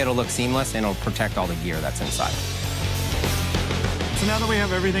 That way it'll look seamless and it'll protect all the gear that's inside. So now that we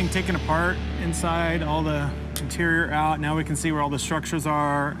have everything taken apart inside, all the interior out, now we can see where all the structures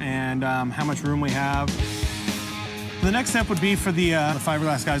are and how much room we have. The next step would be for the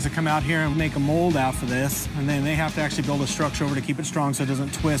fiberglass guys to come out here and make a mold out for this, and then they have to actually build a structure over to keep it strong so it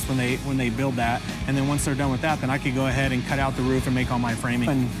doesn't twist when they build that. And then once they're done with that, then I could go ahead and cut out the roof and make all my framing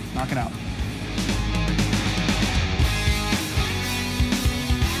and knock it out.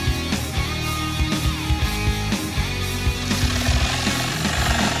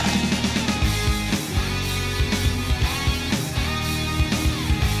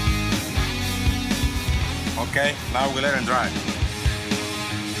 Okay, now we let it dry.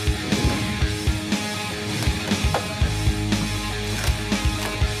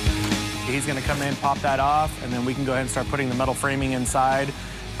 He's gonna come in, pop that off, and then we can go ahead and start putting the metal framing inside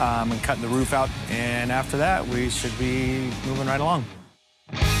and cutting the roof out. And after that, we should be moving right along.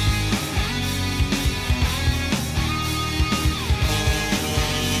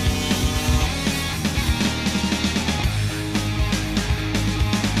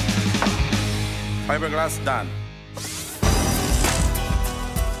 Fiberglass done.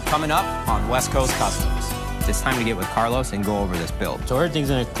 Coming up on West Coast Customs, it's time to get with Carlos and go over this build. So everything's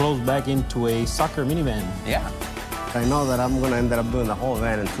gonna close back into a soccer minivan. Yeah. I know that I'm gonna end up doing the whole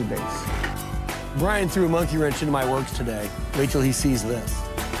van in 2 days. Brian threw a monkey wrench into my works today. Wait till he sees this.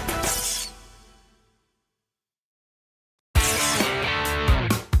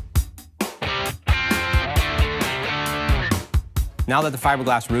 Now that the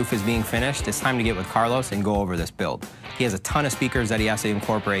fiberglass roof is being finished, it's time to get with Carlos and go over this build. He has a ton of speakers that he has to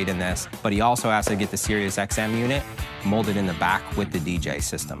incorporate in this, but he also has to get the Sirius XM unit molded in the back with the DJ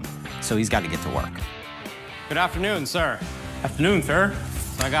system. So he's got to get to work. Good afternoon, sir. Afternoon, sir.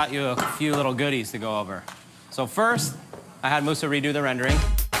 So I got you a few little goodies to go over. So first, I had Musa redo the rendering.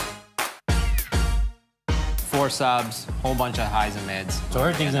 4 subs, whole bunch of highs and mids. So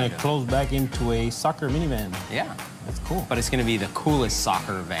everything's gonna close back into a soccer minivan. Yeah. That's cool. But it's gonna be the coolest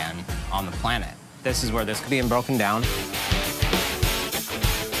soccer van on the planet. This is where this is being broken down.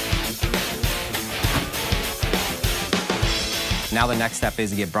 Now the next step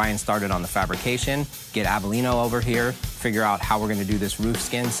is to get Brian started on the fabrication, get Avellino over here, figure out how we're gonna do this roof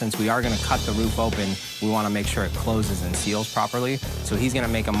skin. Since we are gonna cut the roof open, we wanna make sure it closes and seals properly. So he's gonna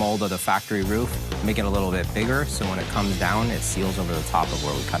make a mold of the factory roof, make it a little bit bigger, so when it comes down, it seals over the top of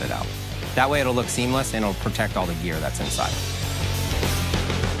where we cut it out. That way it'll look seamless and it'll protect all the gear that's inside.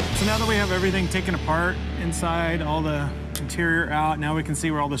 So now that we have everything taken apart inside, all the interior out, now we can see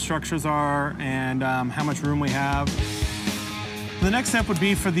where all the structures are and how much room we have. The next step would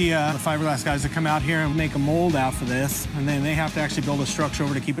be for the fiberglass guys to come out here and make a mold out for this, and then they have to actually build a structure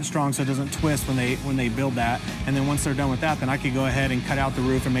over to keep it strong so it doesn't twist when they build that. And then once they're done with that, then I could go ahead and cut out the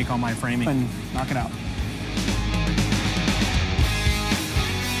roof and make all my framing and knock it out.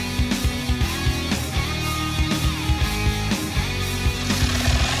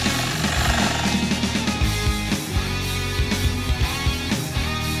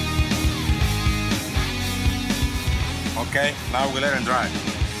 Okay, now we let it dry.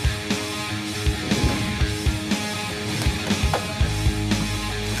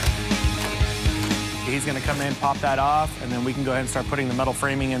 He's gonna come in, pop that off, and then we can go ahead and start putting the metal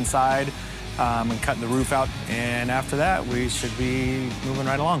framing inside and cutting the roof out. And after that, we should be moving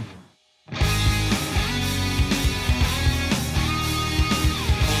right along.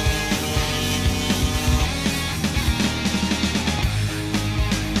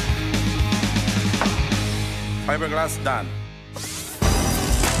 Fiberglass done.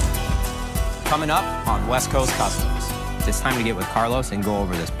 Coming up on West Coast Customs, it's time to get with Carlos and go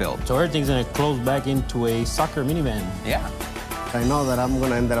over this build. So everything's gonna close back into a soccer minivan. Yeah. I know that I'm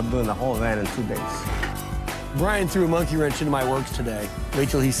gonna end up doing the whole van in 2 days. Brian threw a monkey wrench into my works today. Wait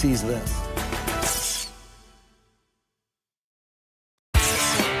till he sees this.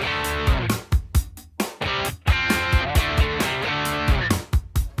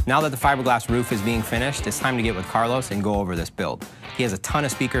 Now that the fiberglass roof is being finished, it's time to get with Carlos and go over this build. He has a ton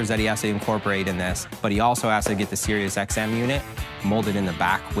of speakers that he has to incorporate in this, but he also has to get the Sirius XM unit molded in the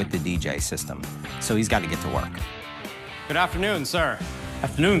back with the DJ system. So he's got to get to work. Good afternoon, sir.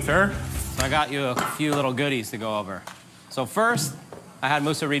 Afternoon, sir. So I got you a few little goodies to go over. So first, I had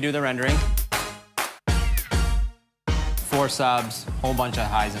Musa redo the rendering. 4 4 subs, whole bunch of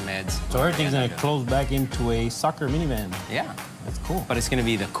highs and mids. So everything's gonna close back into a soccer minivan. Yeah. That's cool. But it's gonna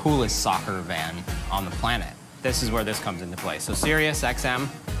be the coolest soccer van on the planet. This is where this comes into play. So Sirius XM,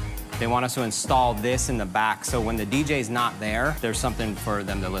 they want us to install this in the back so when the DJ's not there, there's something for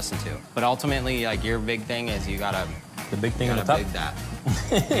them to listen to. But ultimately, like, your big thing is you gotta... The big thing you on the gotta top?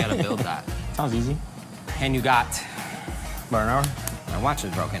 big that. You gotta build that. Sounds easy. And you got... About an hour? My watch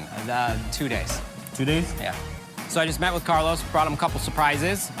is broken. 2 days. 2 days? Yeah. So I just met with Carlos, brought him a couple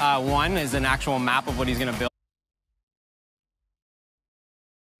surprises. One is an actual map of what he's gonna build.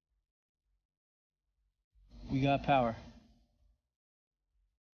 We got power.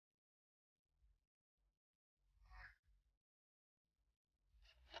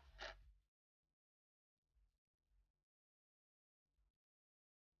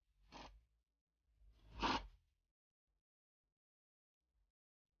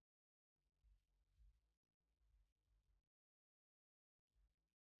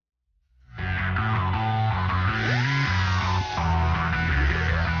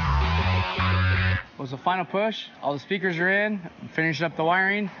 Was the final push. All the speakers are in. Finish up the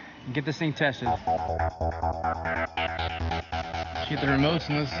wiring and get this thing tested. Get the remotes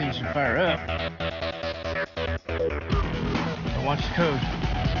and those things should fire up. But watch the code.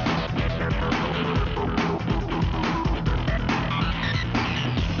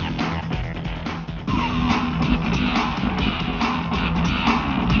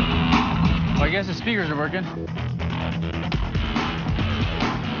 Well, I guess the speakers are working.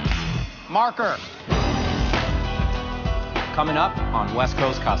 Marker. Coming up on West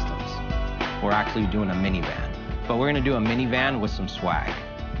Coast Customs, we're actually doing a minivan, but we're gonna do a minivan with some swag.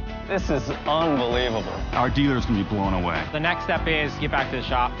 This is unbelievable. Our dealer's gonna be blown away. The next step is get back to the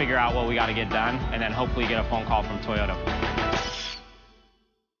shop, figure out what we gotta get done, and then hopefully get a phone call from Toyota.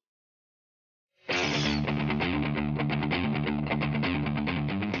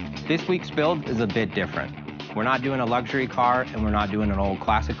 This week's build is a bit different. We're not doing a luxury car and we're not doing an old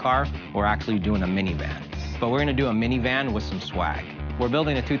classic car. We're actually doing a minivan. But we're gonna do a minivan with some swag. We're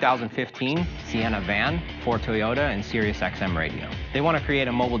building a 2015 Sienna van for Toyota and Sirius XM radio. They want to create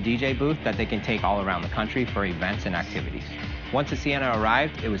a mobile DJ booth that they can take all around the country for events and activities. Once the Sienna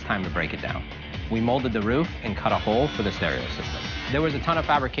arrived, it was time to break it down. We molded the roof and cut a hole for the stereo system. There was a ton of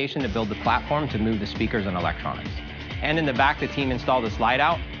fabrication to build the platform to move the speakers and electronics. And in the back, the team installed a slide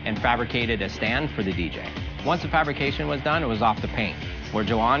out and fabricated a stand for the DJ. Once the fabrication was done, it was off to paint, where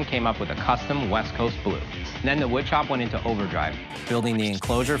Joanne came up with a custom West Coast blue. Then the wood shop went into overdrive, building the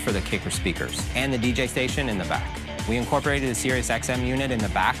enclosure for the kicker speakers and the DJ station in the back. We incorporated the Sirius XM unit in the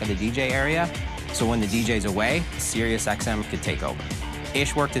back of the DJ area, so when the DJ's away, Sirius XM could take over.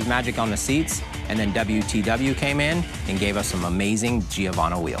 Ish worked his magic on the seats, and then WTW came in and gave us some amazing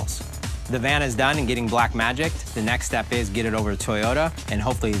Giovanna wheels. The van is done and getting black magic. The next step is get it over to Toyota, and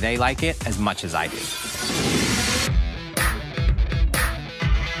hopefully they like it as much as I do.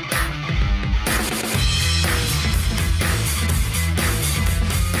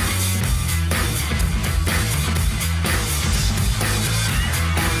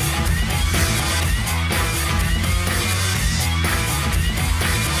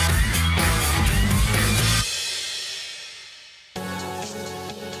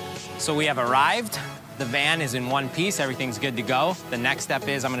 So we have arrived. The van is in one piece. Everything's good to go. The next step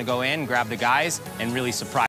is I'm gonna go in, grab the guys, and really surprise